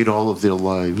betrayed all of their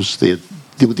lives. There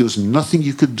was nothing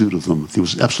you could do to them. There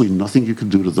was absolutely nothing you could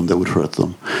do to them that would hurt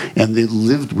them. And they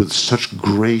lived with such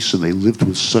grace, and they lived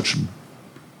with such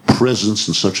presence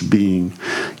and such being.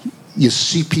 You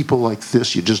see people like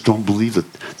this, you just don't believe it,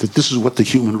 that this is what the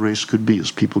human race could be,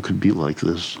 as people could be like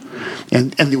this.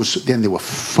 And they were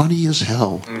funny as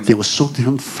hell. They were so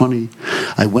damn funny.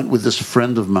 I went with this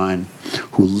friend of mine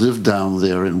who lived down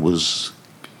there and was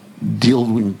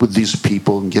dealing with these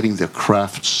people and getting their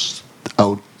crafts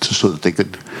out so that they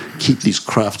could keep these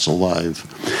crafts alive.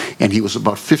 And he was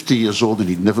about 50 years old, and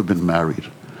he'd never been married.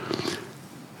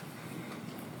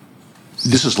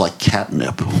 This is like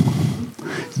catnip.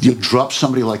 You drop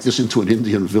somebody like this into an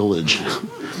Indian village,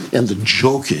 and the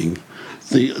joking,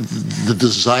 the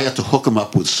desire to hook them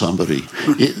up with somebody.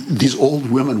 These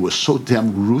old women were so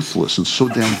damn ruthless and so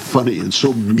damn funny and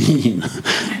so mean.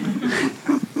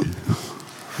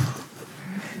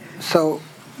 So,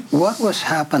 what was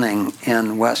happening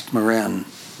in West Marin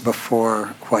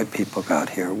before white people got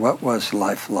here? What was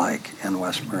life like in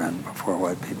West Marin before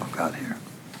white people got here?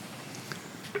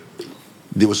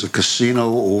 There was a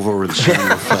casino over in San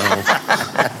Rafael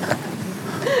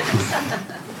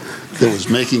that was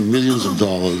making millions of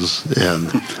dollars,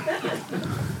 and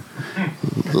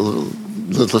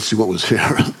let's see what was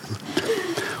here.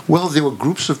 Well, there were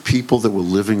groups of people that were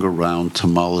living around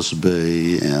Tamales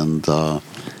Bay, and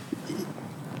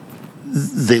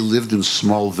they lived in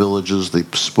small villages. They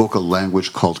spoke a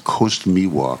language called Coast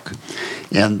Miwok.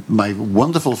 And my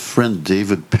wonderful friend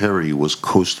David Perry was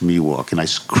Coast Miwok, and I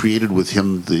created with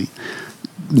him the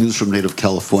News from Native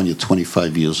California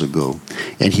 25 years ago.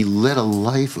 And he led a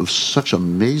life of such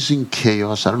amazing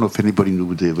chaos. I don't know if anybody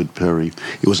knew David Perry.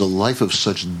 It was a life of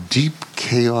such deep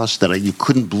chaos that you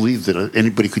couldn't believe that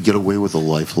anybody could get away with a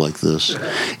life like this.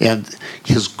 And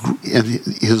his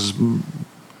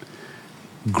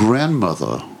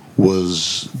grandmother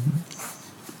was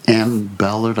Anne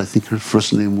Ballard, I think her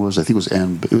first name was. I think it was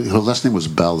Anne. Her last name was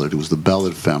Ballard. It was the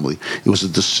Ballard family. It was a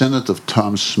descendant of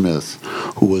Tom Smith,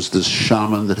 who was this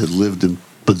shaman that had lived in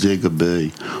Bodega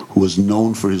Bay, who was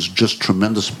known for his just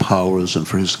tremendous powers and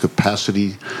for his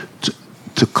capacity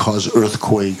to cause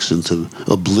earthquakes and to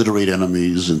obliterate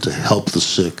enemies and to help the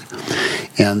sick.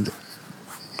 And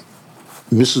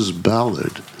Mrs.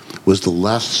 Ballard was the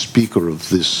last speaker of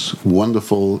this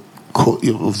wonderful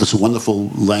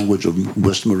language of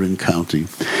West Marin County.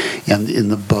 And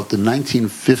in about the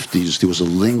 1950s, there was a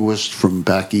linguist from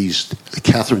back east,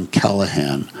 Catherine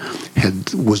Callahan,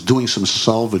 was doing some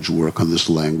salvage work on this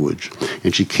language.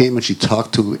 And she came and she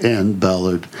talked to Anne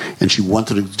Ballard, and she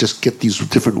wanted to just get these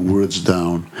different words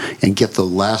down and get the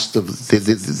last of...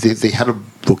 They had a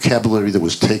vocabulary that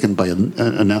was taken by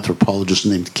an anthropologist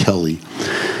named Kelly.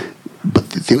 But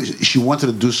she wanted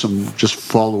to do some just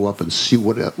follow-up and see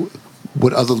what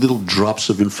other little drops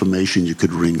of information you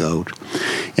could wring out.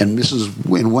 And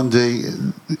one day,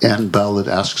 Anne Ballard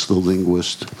asks the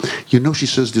linguist, she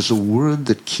says, there's a word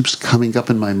that keeps coming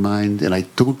up in my mind, and I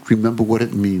don't remember what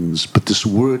it means, but this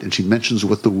word, and she mentions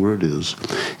what the word is.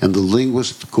 And the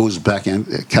linguist goes back, and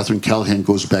Catherine Callahan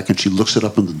goes back, and she looks it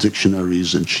up in the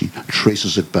dictionaries, and she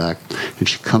traces it back, and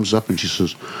she comes up and she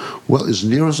says, well, as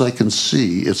near as I can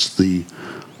see, it's the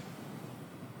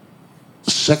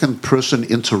second person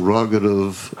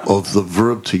interrogative of the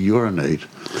verb to urinate.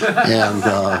 And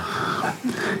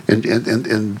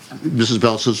Mrs.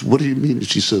 Bell says, what do you mean? And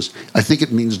she says, I think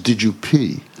it means, did you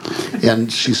pee?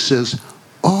 And she says,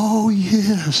 oh,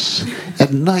 yes.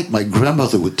 At night, my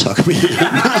grandmother would tuck me in.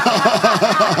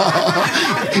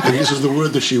 And this is the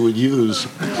word that she would use.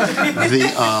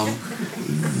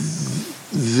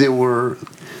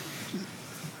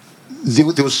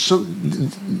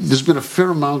 There's been a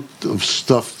fair amount of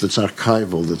stuff that's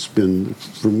archival that's been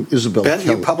from Isabel Kelly.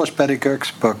 You published Betty Girk's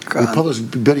book. We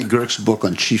published Betty Girk's book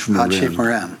on Chief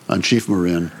Marin. On Chief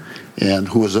Marin, and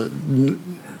who was a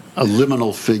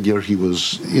liminal figure. He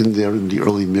was in there in the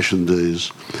early mission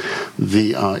days.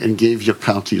 And gave your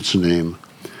county its name.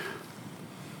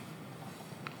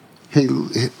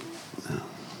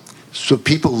 So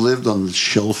people lived on the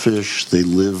shellfish. They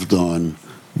lived on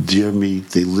deer meat.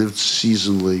 They lived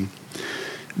seasonally.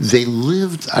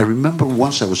 I remember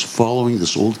once I was following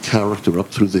this old character up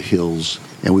through the hills,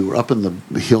 and we were up in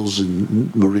the hills in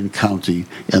Marin County,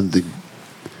 and the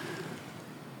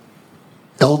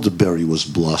elderberry was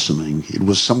blossoming. It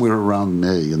was somewhere around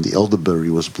May, and the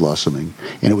elderberry was blossoming.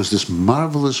 And it was this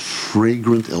marvelous,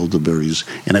 fragrant elderberries.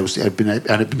 And I'd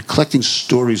been collecting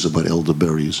stories about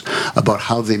elderberries, about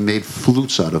how they made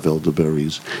flutes out of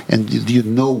elderberries. And do you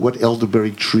know what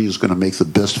elderberry tree is going to make the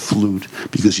best flute?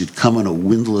 Because you'd come on a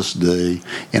windless day,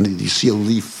 and you see a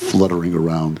leaf fluttering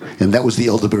around. And that was the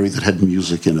elderberry that had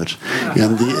music in it.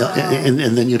 And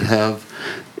then you'd have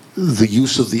the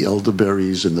use of the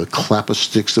elderberries and the clapper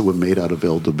sticks that were made out of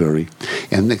elderberry.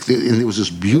 And there was this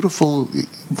beautiful,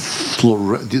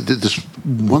 this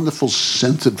wonderful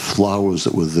scented flowers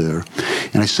that were there.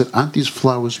 And I said, aren't these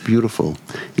flowers beautiful?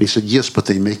 And he said, yes, but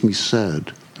they make me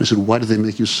sad. I said, why do they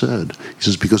make you sad? He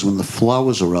says, because when the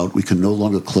flowers are out, we can no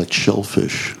longer collect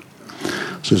shellfish.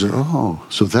 So I said, oh,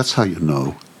 so that's how you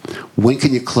know. When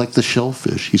can you collect the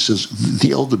shellfish? He says,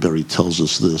 the elderberry tells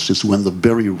us this. It's when the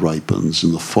berry ripens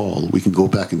in the fall, we can go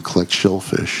back and collect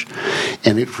shellfish.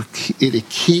 And it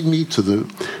keyed me to the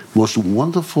most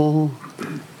wonderful...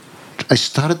 I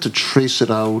started to trace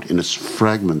it out, and it's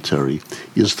fragmentary,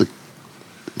 is the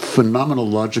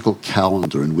phenomenological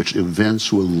calendar in which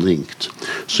events were linked.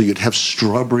 So you'd have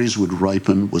strawberries would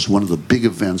ripen, was one of the big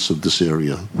events of this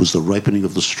area, was the ripening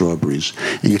of the strawberries.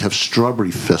 And you'd have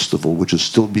Strawberry Festival, which is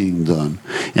still being done.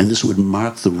 And this would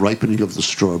mark the ripening of the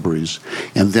strawberries.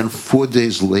 And then 4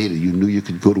 days later, you knew you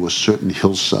could go to a certain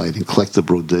hillside and collect the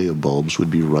Brodea bulbs would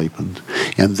be ripened.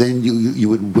 And then you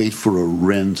would wait for a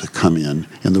wren to come in,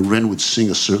 and the wren would sing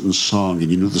a certain song, and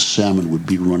you knew the salmon would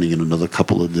be running in another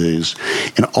couple of days.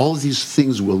 And all of these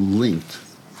things were linked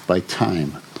by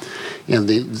time. And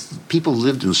people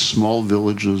lived in small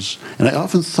villages, and I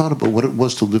often thought about what it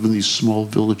was to live in these small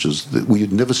villages where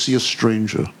you'd never see a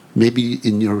stranger. Maybe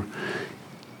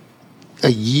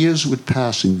years would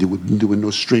pass and there were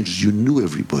no strangers. You knew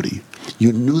everybody.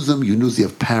 You knew them, you knew their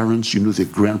parents, you knew their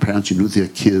grandparents, you knew their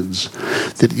kids,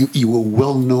 that you were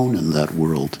well known in that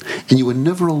world. And you were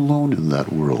never alone in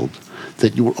that world,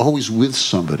 that you were always with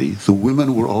somebody. The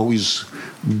women were always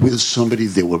with somebody.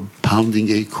 They were pounding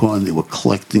acorn, they were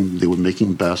collecting, they were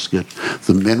making basket.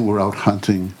 The men were out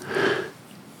hunting.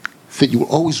 That you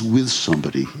were always with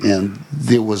somebody. And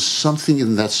there was something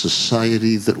in that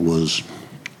society that was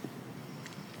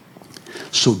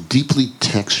so deeply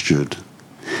textured.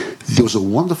 There was a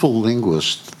wonderful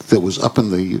linguist that was up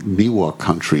in the Miwok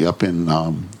country, up in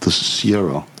the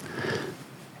Sierra,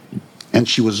 and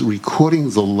she was recording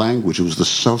the language. It was the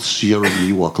South Sierra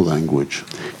Miwok language,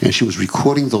 and she was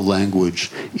recording the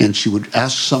language, and she would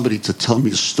ask somebody to tell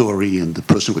me a story, and the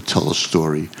person would tell a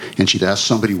story, and she'd ask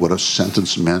somebody what a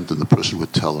sentence meant, and the person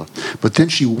would tell her. But then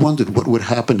she wondered what would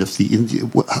happen if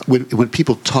when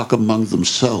people talk among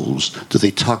themselves, do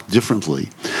they talk differently?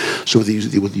 So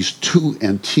there were these two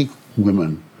antique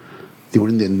women. They were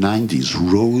in their 90s,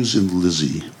 Rose and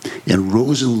Lizzie. And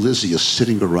Rose and Lizzie are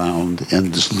sitting around,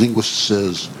 and this linguist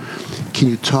says, "Can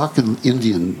you talk in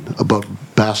Indian about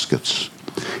baskets?"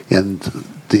 And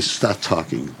they start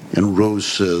talking. And Rose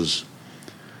says,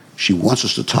 "She wants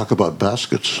us to talk about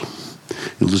baskets."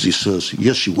 And Lizzie says,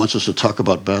 "Yes, she wants us to talk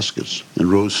about baskets." And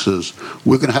Rose says,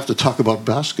 "We're going to have to talk about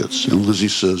baskets." And Lizzie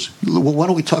says, "Well, why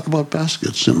don't we talk about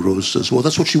baskets?" And Rose says, "Well,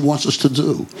 that's what she wants us to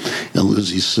do." And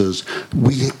Lizzie says,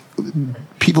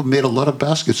 "People made a lot of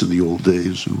baskets in the old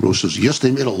days." And Rose says, "Yes,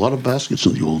 they made a lot of baskets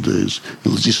in the old days."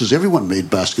 And Lizzie says, "Everyone made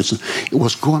baskets." And it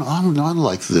was going on and on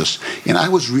like this. And I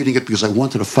was reading it because I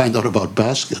wanted to find out about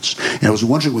baskets. And I was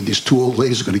wondering when these two old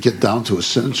ladies are going to get down to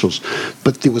essentials.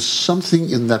 But there was something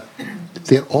in that.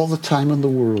 They had all the time in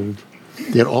the world.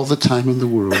 They had all the time in the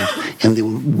world. And they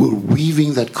were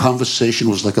weaving that conversation.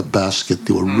 It was like a basket.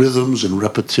 There were rhythms and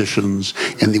repetitions.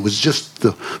 And there was just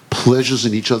the pleasures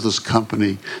in each other's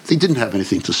company. They didn't have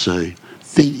anything to say.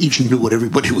 They each knew what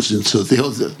everybody was into. There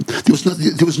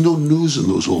was no news in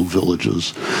those old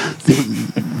villages.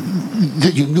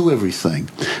 You knew everything.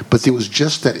 But there was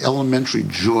just that elementary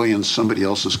joy in somebody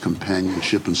else's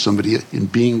companionship and in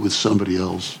being with somebody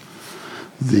else.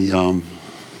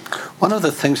 One of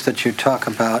the things that you talk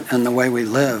about in The Way We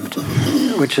Lived,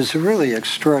 which is a really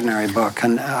extraordinary book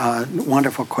and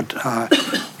wonderful,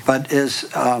 but is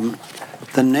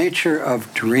the nature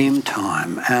of dream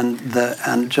time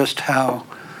and just how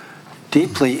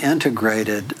deeply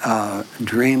integrated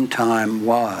dream time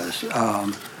was,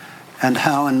 and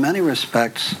how in many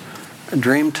respects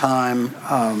dream time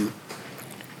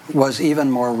was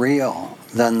even more real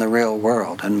than the real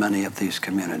world in many of these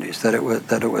communities. That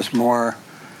it was more.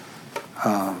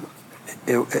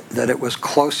 That it was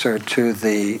closer to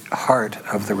the heart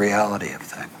of the reality of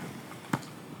things.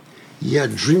 Yeah,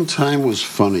 dream time was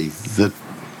funny. That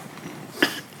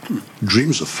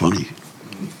dreams are funny.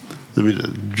 I mean,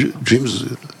 dreams.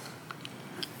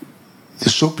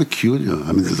 They're so peculiar.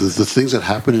 I mean, the things that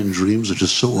happen in dreams are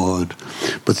just so odd.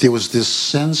 But there was this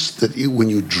sense that when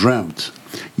you dreamt,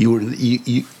 you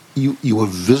were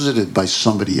visited by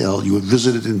somebody else. You were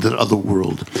visited in that other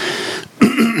world.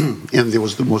 And there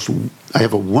was I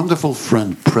have a wonderful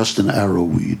friend, Preston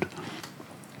Arrowweed.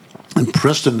 And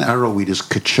Preston Arrowweed is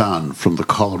Kachan from the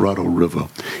Colorado River.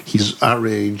 He's our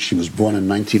age. He was born in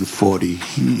 1940.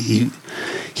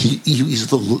 He's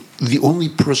the only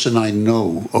person I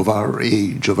know of our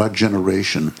age, of our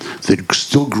generation, that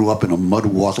still grew up in a mud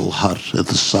wattle hut at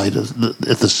the side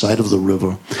of the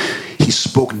river. He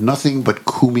spoke nothing but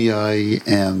Kumeyaay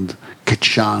and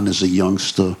Kachan as a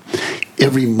youngster.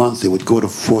 Every month they would go to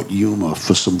Fort Yuma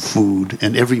for some food,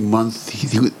 and every month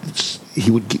he would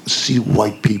see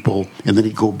white people, and then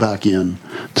he'd go back in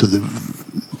to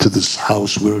this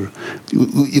house where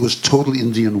it was total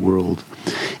Indian world.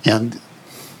 And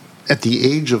at the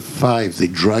age of 5, they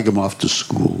drag him off to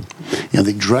school. And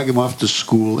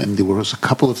there was a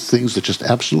couple of things that just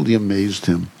absolutely amazed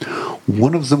him.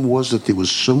 One of them was that there was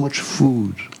so much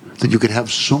food that you could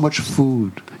have so much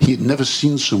food. He had never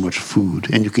seen so much food,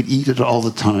 and you could eat it all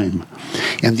the time.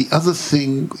 And the other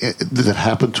thing that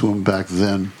happened to him back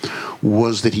then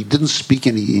was that he didn't speak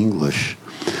any English.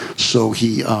 So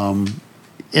he, and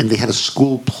they had a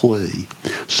school play.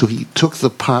 So he took the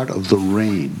part of the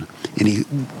rain, and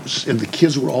the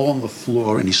kids were all on the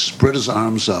floor, and he spread his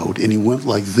arms out, and he went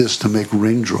like this to make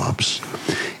raindrops.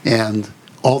 And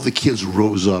all the kids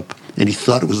rose up, and he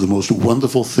thought it was the most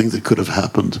wonderful thing that could have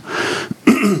happened.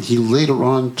 He later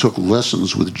on took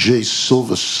lessons with Jay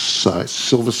Silverside,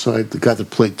 the guy that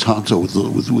played Tonto with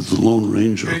the Lone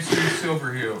Ranger. Jason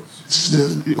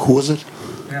Silverheels. Who was it?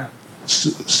 Yeah.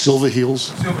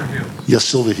 Silverheels? Silverheels. Yes,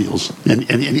 Silverheels.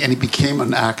 And he became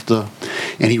an actor,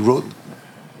 and he wrote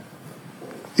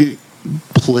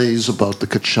plays about the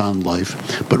Kachan life.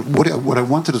 But what I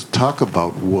wanted to talk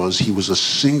about was he was a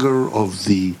singer of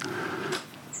the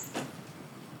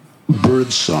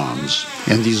bird songs.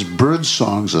 And these bird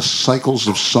songs are cycles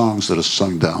of songs that are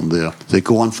sung down there. They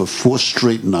go on for 4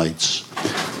 straight nights.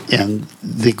 And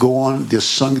they're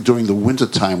sung during the winter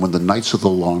time when the nights are the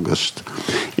longest.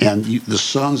 And the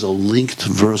songs are linked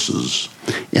verses.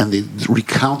 And they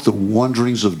recount the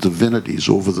wanderings of divinities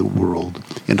over the world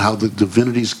and how the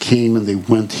divinities came and they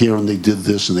went here and they did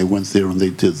this and they went there and they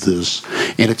did this.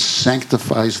 And it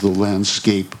sanctifies the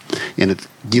landscape and it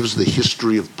gives the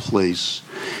history of place.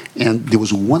 And there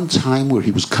was one time where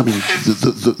he was coming,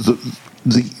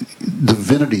 the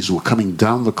divinities were coming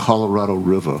down the Colorado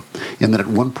River, and then at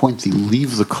one point they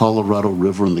leave the Colorado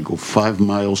River and they go 5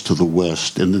 miles to the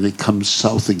west, and then they come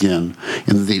south again,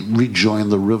 and they rejoin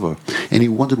the river. And he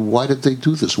wondered, why did they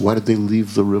do this? Why did they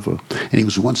leave the river? And he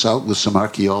was once out with some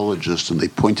archaeologists, and they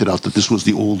pointed out that this was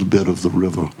the old bed of the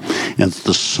river, and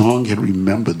the song had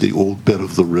remembered the old bed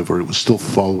of the river. It was still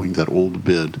following that old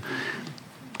bed.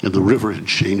 And the river had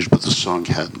changed, but the song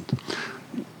hadn't.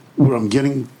 Where I'm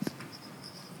getting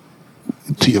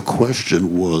to your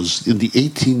question was, in the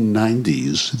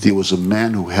 1890s, there was a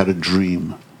man who had a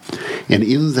dream. And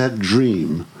in that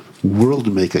dream,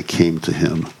 Worldmaker came to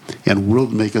him. And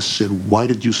Worldmaker said, "Why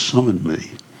did you summon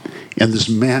me?" And this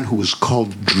man who was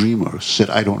called Dreamer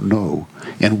said, "I don't know."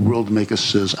 And Worldmaker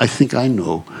says, "I think I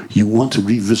know. You want to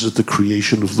revisit the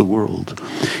creation of the world."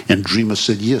 And Dreamer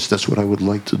said, "Yes, that's what I would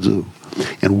like to do."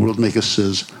 And Worldmaker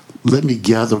says, "Let me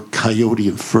gather Coyote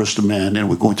and First Man, and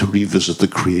we're going to revisit the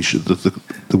creation,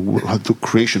 the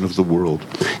creation of the world."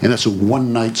 And that's a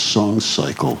one-night song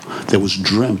cycle that was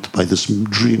dreamt by this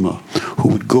dreamer who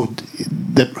would go,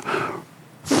 that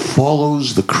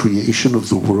follows the creation of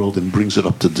the world and brings it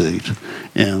up to date.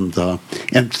 And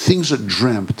things are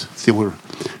dreamt. There were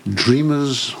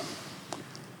dreamers.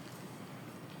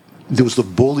 There was the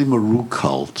Boli Maru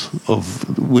cult,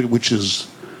 which is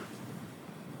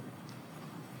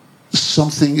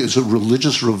something, is a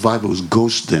religious revival. It was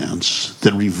ghost dance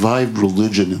that revived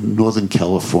religion in Northern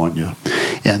California.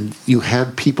 And you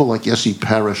had people like Essie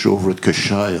Parrish over at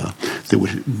Kashaya. There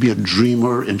would be a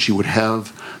dreamer, and she would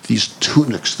have these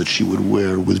tunics that she would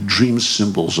wear with dream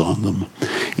symbols on them.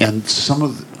 And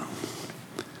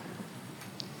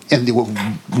and there were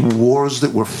wars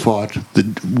that were fought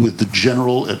with the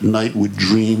general at night would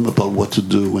dream about what to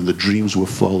do, and the dreams were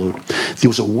followed. There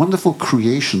was a wonderful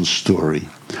creation story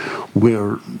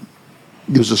where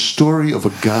there was a story of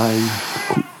a guy.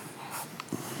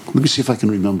 Let me see if I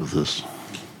can remember this.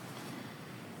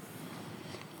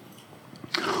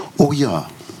 Oh, yeah.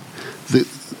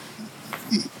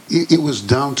 It was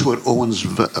down toward Owens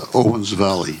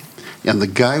Valley. And the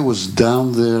guy was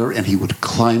down there, and he would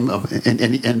climb up, and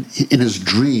in his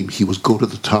dream, he would go to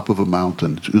the top of a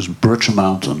mountain. It was Birch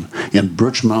Mountain, and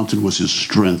Birch Mountain was his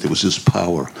strength. It was his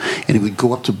power. And he would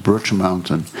go up to Birch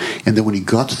Mountain, and then when he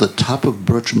got to the top of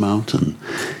Birch Mountain,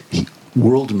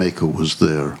 Worldmaker was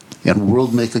there. And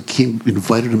Worldmaker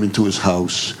invited him into his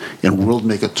house, and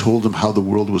Worldmaker told him how the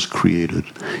world was created.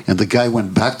 And the guy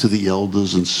went back to the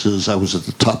elders and says, "I was at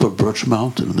the top of Birch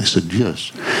Mountain." And they said,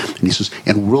 "Yes." And he says,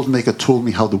 "And Worldmaker told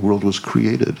me how the world was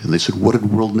created." And they said, "What did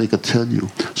Worldmaker tell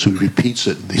you?" So he repeats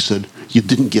it, and they said, "You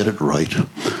didn't get it right."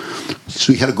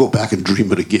 So he had to go back and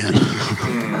dream it again.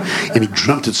 And he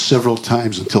dreamt it several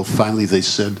times until finally they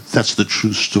said, "That's the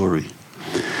true story."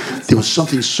 There was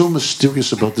something so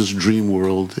mysterious about this dream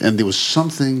world, and there was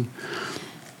something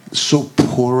so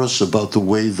porous about the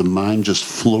way the mind just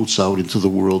floats out into the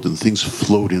world and things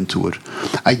float into it.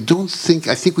 I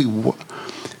think we,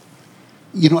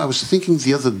 I was thinking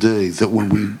the other day that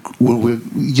when we're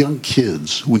young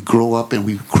kids, we grow up and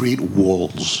we create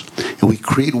walls. And we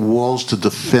create walls to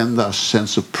defend our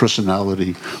sense of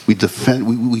personality. We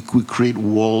create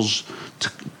walls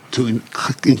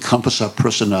encompass our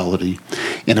personality.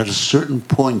 And at a certain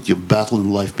point, your battle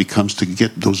in life becomes to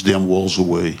get those damn walls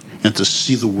away and to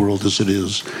see the world as it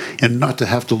is and not to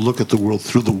have to look at the world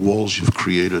through the walls you've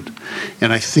created.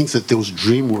 And I think that those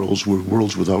dream worlds were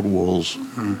worlds without walls.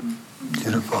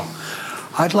 Beautiful.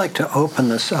 I'd like to open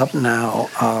this up now.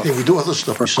 Hey, we do other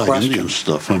stuff besides Indian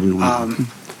stuff. I mean,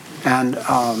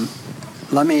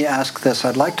 let me ask this.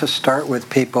 I'd like to start with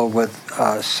people with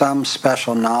some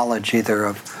special knowledge, either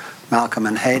of Malcolm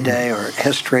and Heyday or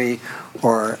history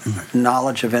or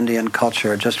knowledge of Indian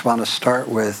culture. I just want to start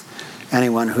with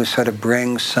anyone who sort of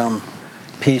brings some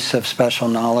piece of special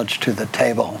knowledge to the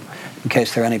table, in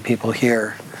case there are any people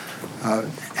here.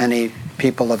 Any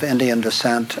people of Indian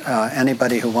descent,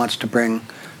 anybody who wants to bring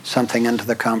something into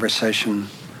the conversation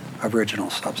of original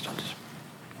substance.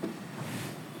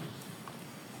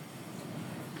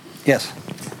 Yes.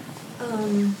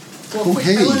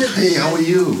 Hey, how are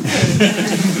you?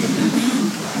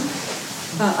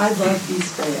 I love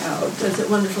East Bay Out. That's a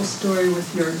wonderful story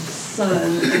with your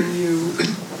son and you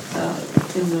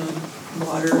in the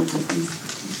water in the East.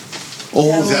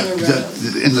 Oh, that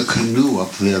in the canoe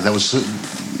up there. That was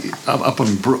up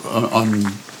on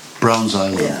Browns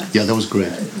Island. Yeah, that was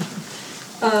great.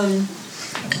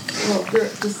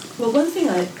 One thing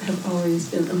I have always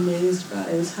been amazed by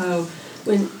is how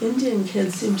when Indian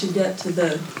kids seem to get to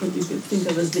what you could think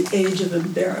of as the age of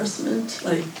embarrassment,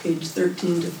 like age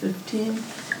 13 to 15,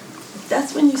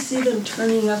 that's when you see them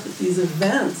turning up at these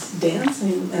events,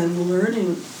 dancing and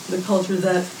learning the culture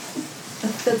that's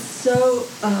so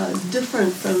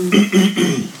different from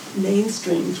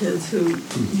mainstream kids who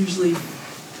usually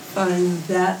find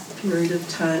that period of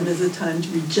time as a time to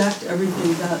reject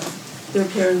everything about their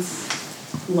parents'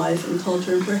 life and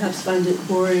culture and perhaps find it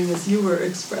boring, as you were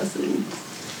expressing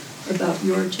about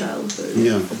your childhood.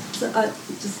 Yeah. So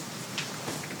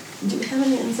do you have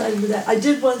any insight into that? I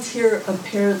did once hear a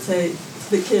parent say to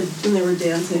the kid when they were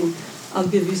dancing, "I'll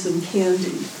give you some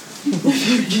candy if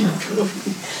you keep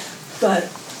going." But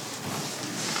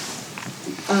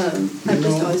I've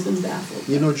just always been baffled.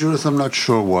 You know, Judith, I'm not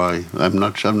sure why. I'm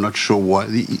not sure why.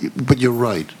 But you're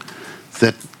right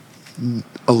that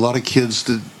a lot of kids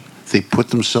they put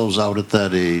themselves out at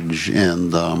that age,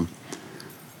 and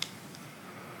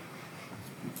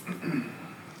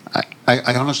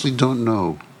I honestly don't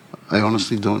know. I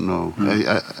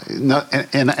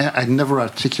never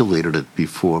articulated it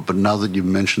before, but now that you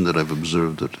mentioned it, I've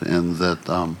observed it, and that.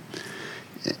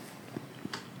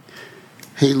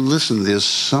 Hey, listen, there's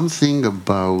something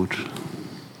about...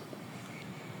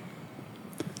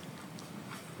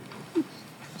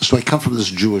 So I come from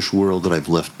this Jewish world that I've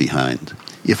left behind.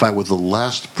 If I were the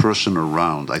last person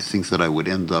around, I think that I would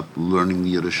end up learning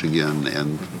Yiddish again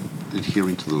and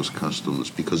adhering to those customs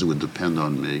because it would depend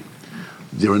on me.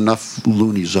 There are enough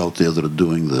loonies out there that are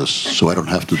doing this, so I don't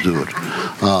have to do it.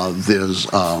 I've had the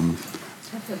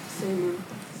same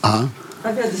impulse.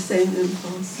 I've had the same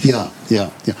impulse. Yeah.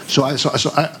 So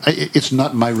it's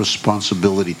not my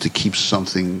responsibility to keep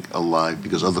something alive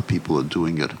because other people are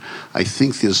doing it. I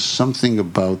think there's something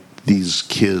about these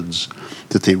kids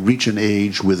that they reach an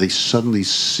age where they suddenly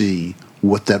see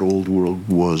what that old world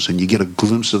was, and you get a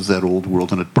glimpse of that old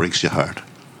world, and it breaks your heart.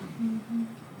 Mm-hmm.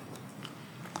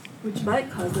 Which might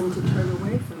cause them to turn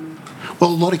away from it. Well,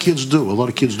 a lot of kids do. A lot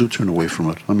of kids do turn away from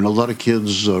it. I mean, a lot of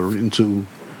kids are into...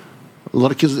 A lot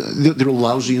of kids, they're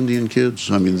lousy Indian kids.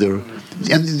 I mean,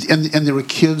 and there are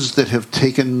kids that have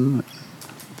taken,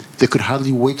 they could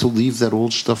hardly wait to leave that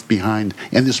old stuff behind.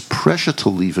 And there's pressure to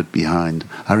leave it behind.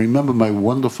 I remember my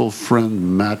wonderful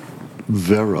friend Matt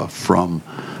Vera from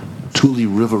Tule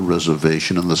River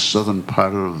Reservation in the southern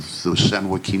part of the San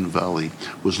Joaquin Valley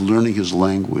was learning his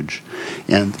language.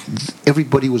 And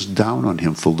everybody was down on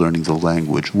him for learning the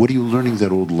language. What are you learning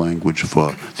that old language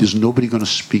for? There's nobody going to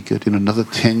speak it. In another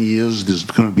 10 years, there's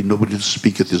going to be nobody to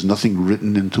speak it. There's nothing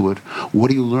written into it. What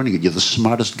are you learning it? You're the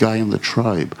smartest guy in the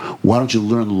tribe. Why don't you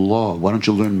learn law? Why don't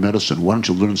you learn medicine? Why don't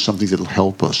you learn something that'll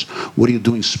help us? What are you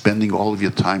doing spending all of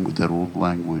your time with that old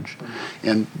language?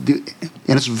 And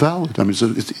it's valid. I mean,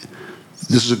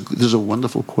 this is a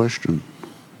wonderful question.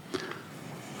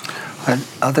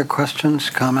 Other questions,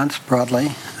 comments,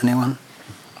 broadly? Anyone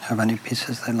have any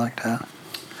pieces they'd like to add?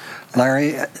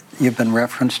 Larry, you've been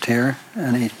referenced here.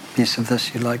 Any piece of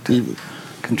this you'd like to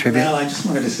contribute? Well, I just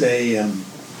wanted to say,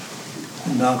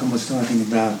 Malcolm was talking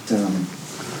about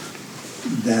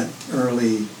that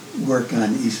early work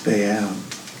on East Bay Out.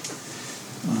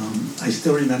 I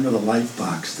still remember the light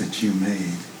box that you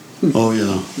made. Oh,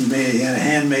 yeah. He had a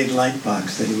handmade light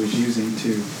box that he was using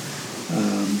to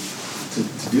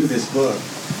do this book,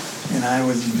 and I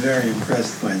was very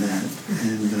impressed by that.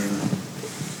 And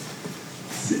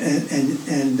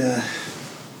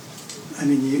I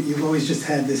mean, you've always just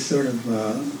had this sort of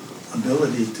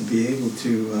ability to be able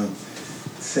to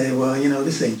say, well,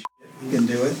 this ain't shit. We can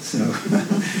do it. So,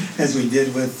 as we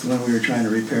did with when we were trying to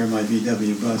repair my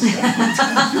VW bus.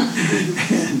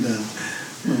 And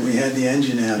when we had the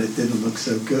engine out, it didn't look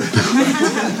so good.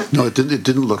 No, it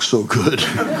didn't look so good.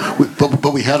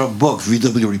 But we had a book,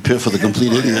 VW Repair for the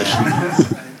Complete Idiot.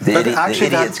 The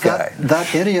Idiot's Guide.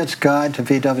 That Idiot's Guide to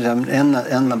VW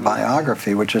in the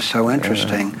biography, which is so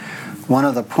interesting. One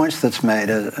of the points that's made,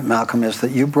 Malcolm, is that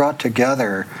you brought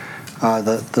together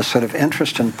the sort of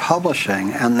interest in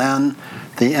publishing and then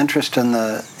the interest in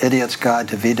the Idiot's Guide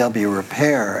to VW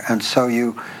Repair. And so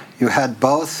you had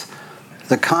both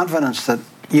the confidence that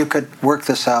you could work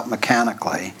this out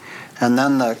mechanically and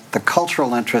then the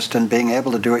cultural interest in being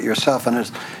able to do it yourself. And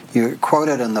as you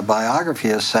quoted in the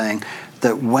biography as saying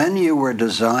that when you were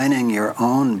designing your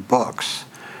own books,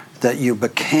 that you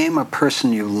became a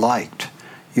person you liked.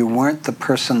 You weren't the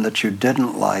person that you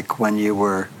didn't like when you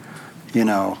were,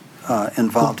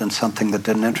 involved in something that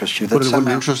didn't interest you. What an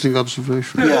interesting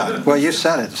observation. Yeah, well, you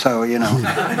said it, so,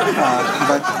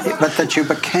 but that you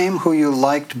became who you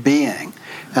liked being.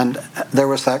 And there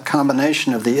was that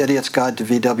combination of the Idiot's Guide to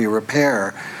VW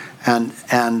Repair and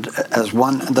as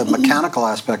the mechanical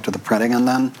aspect of the printing, and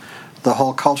then the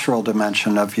whole cultural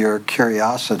dimension of your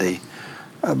curiosity,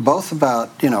 both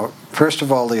about, first of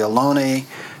all, the Ohlone,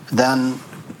 then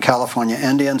California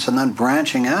Indians, and then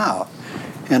branching out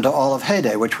into all of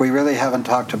Heyday, which we really haven't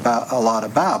talked about a lot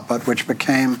about, but which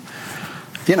became,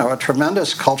 a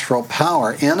tremendous cultural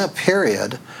power in a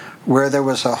period where there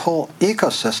was a whole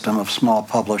ecosystem of small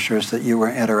publishers that you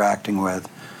were interacting with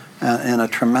in a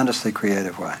tremendously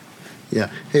creative way. Yeah.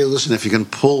 Hey, listen, if you can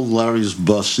pull Larry's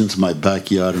bus into my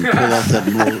backyard and pull out that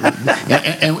motor,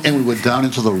 and we went down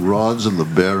into the rods and the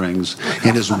bearings,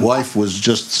 and his wife was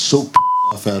just so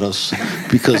off at us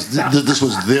because this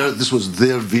was their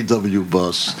VW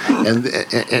bus,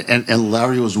 and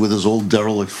Larry was with his old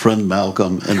derelict friend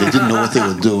Malcolm, and they didn't know what they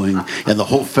were doing, and the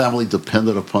whole family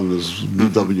depended upon this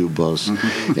VW bus,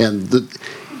 and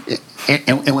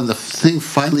when the thing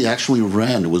finally actually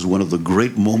ran, it was one of the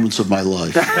great moments of my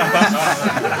life. You had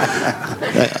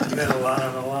a lot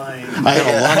on the line. I had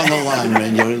a lot on the line,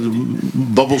 man.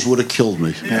 Bubbles would have killed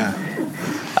me. Yeah.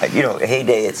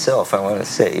 Heyday itself, I want to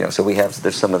say, so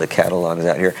there's some of the catalogs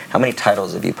out here. How many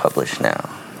titles have you published now,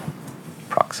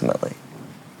 approximately?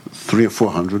 300 or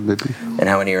 400, maybe. And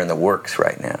how many are in the works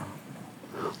right now?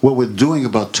 Well, we're doing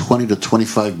about 20 to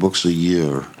 25 books a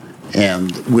year,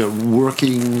 and we're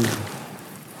working.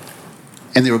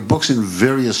 And there are books in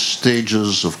various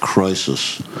stages of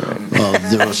crisis. Right.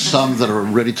 There are some that are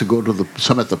ready to go to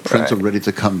some at the printer, ready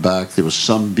to come back. There are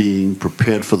some being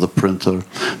prepared for the printer.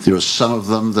 There are some of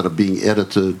them that are being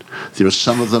edited. There are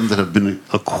some of them that have been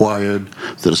acquired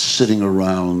that are sitting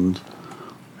around.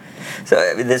 So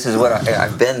this is what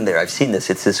I've been there. I've seen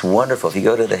this. It's this wonderful. If you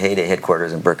go to the Heyday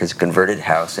headquarters in Burke, it's a converted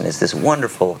house, and it's this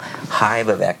wonderful hive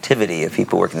of activity of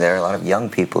people working there. A lot of young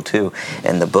people too,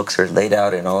 and the books are laid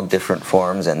out in all different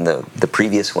forms, and the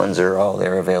previous ones are all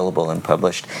there available and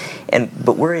published.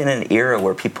 But we're in an era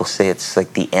where people say it's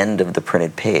like the end of the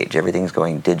printed page. Everything's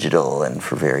going digital, and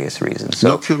for various reasons. So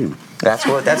no kidding. That's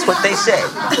what they say.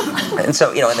 And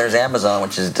so, and there's Amazon,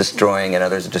 which is destroying, and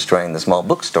others are destroying the small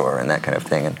bookstore and that kind of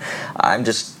thing. And I'm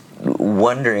just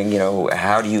wondering,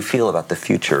 how do you feel about the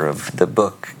future of the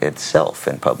book itself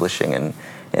and publishing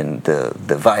and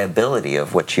the viability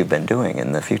of what you've been doing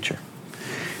in the future?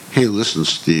 Hey, listen,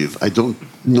 Steve, I don't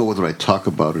know whether I talk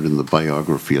about it in the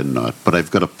biography or not, but I've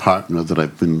got a partner that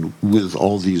I've been with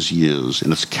all these years,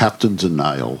 and it's Captain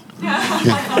Denial.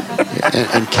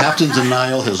 And Captain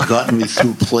Denial has gotten me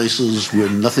through places where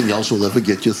nothing else will ever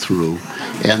get you through.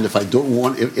 And if I don't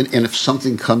want, and if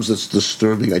something comes that's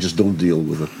disturbing, I just don't deal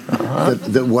with it.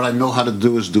 That what I know how to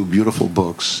do is do beautiful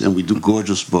books, and we do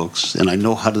gorgeous books, and I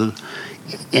know how to.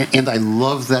 And I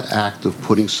love that act of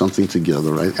putting something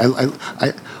together.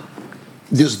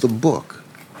 There's the book,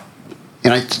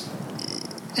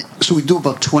 so we do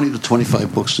about 20 to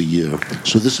 25 books a year.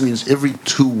 So this means every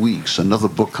 2 weeks another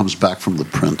book comes back from the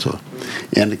printer,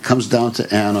 and it comes down to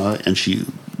Anna, and she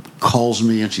calls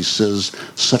me and she says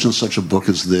such and such a book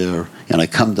is there, and I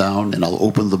come down and I'll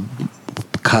open the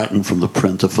carton from the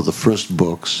printer for the first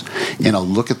books, and I'll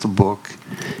look at the book,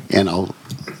 and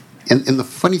and the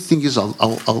funny thing is,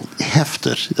 I'll heft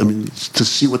it. I mean, to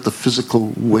see what the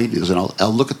physical weight is, and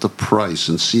I'll look at the price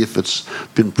and see if it's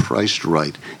been priced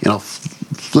right, and I'll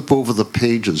flip over the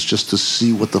pages just to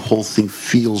see what the whole thing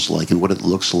feels like and what it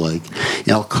looks like,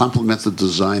 and I'll compliment the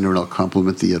designer and I'll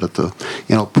compliment the editor,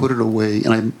 and I'll put it away,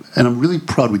 and I'm really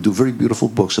proud. We do very beautiful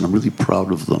books, and I'm really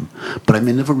proud of them. But I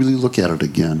may never really look at it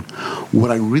again.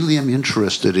 What I really am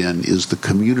interested in is the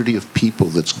community of people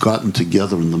that's gotten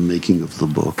together in the making of the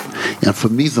book. And for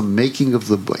me, the making of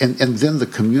the book, and then the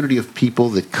community of people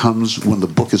that comes when the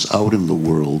book is out in the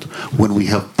world, when we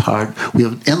have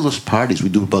endless parties. We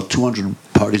do about 200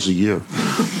 parties a year.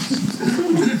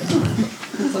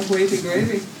 It's like Wavy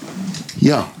Gravy.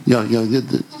 Yeah,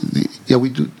 we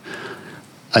do.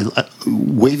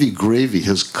 Wavy Gravy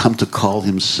has come to call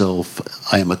himself,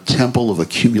 I am a temple of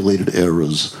accumulated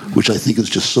errors, which I think is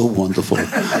just so wonderful.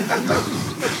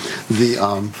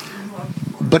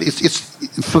 But it's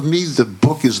for me, the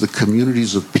book is the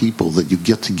communities of people that you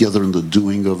get together in the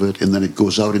doing of it, and then it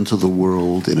goes out into the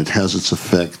world, and it has its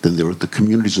effect, and there are the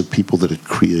communities of people that it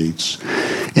creates.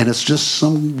 And it's just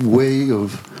some way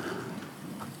of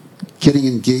getting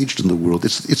engaged in the world.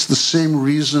 It's the same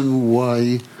reason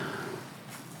why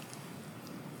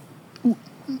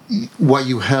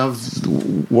you have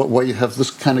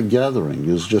this kind of gathering.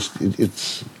 Is just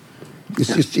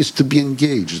it's to be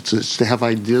engaged. It's to have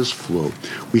ideas flow.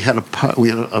 We had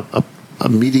a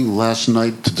meeting last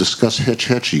night to discuss Hetch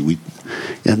Hetchy.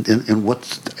 And what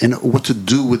to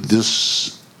do with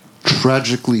this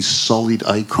tragically sullied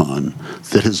icon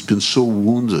that has been so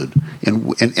wounded,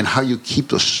 and how you keep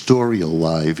the story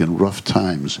alive in rough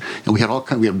times. And we had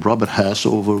Robert Hass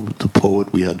over, the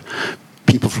poet. We had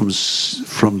people from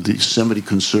the Yosemite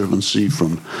Conservancy,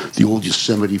 from the old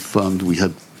Yosemite Fund. We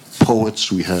had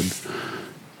poets. We had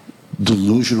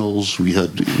delusionals. We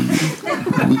had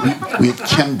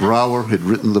Ken Brower had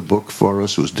written the book for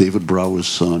us. It was David Brower's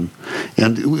son,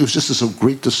 and it was just a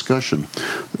great discussion.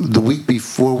 The week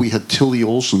before, we had Tilly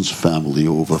Olson's family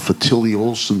over for Tilly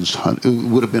Olson's. It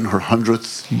would have been her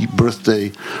 100th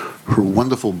birthday. Her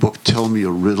wonderful book, Tell Me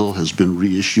a Riddle, has been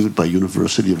reissued by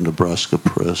University of Nebraska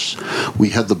Press. We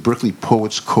had the Berkeley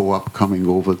Poets Co-op coming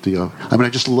over. I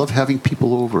just love having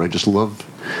people over. I just love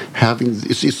having.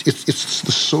 It's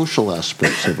the social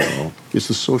aspects of it all. It's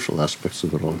the social aspects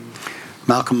of it all.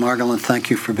 Malcolm Margolin,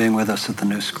 thank you for being with us at the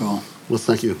New School. Well,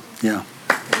 thank you. Yeah.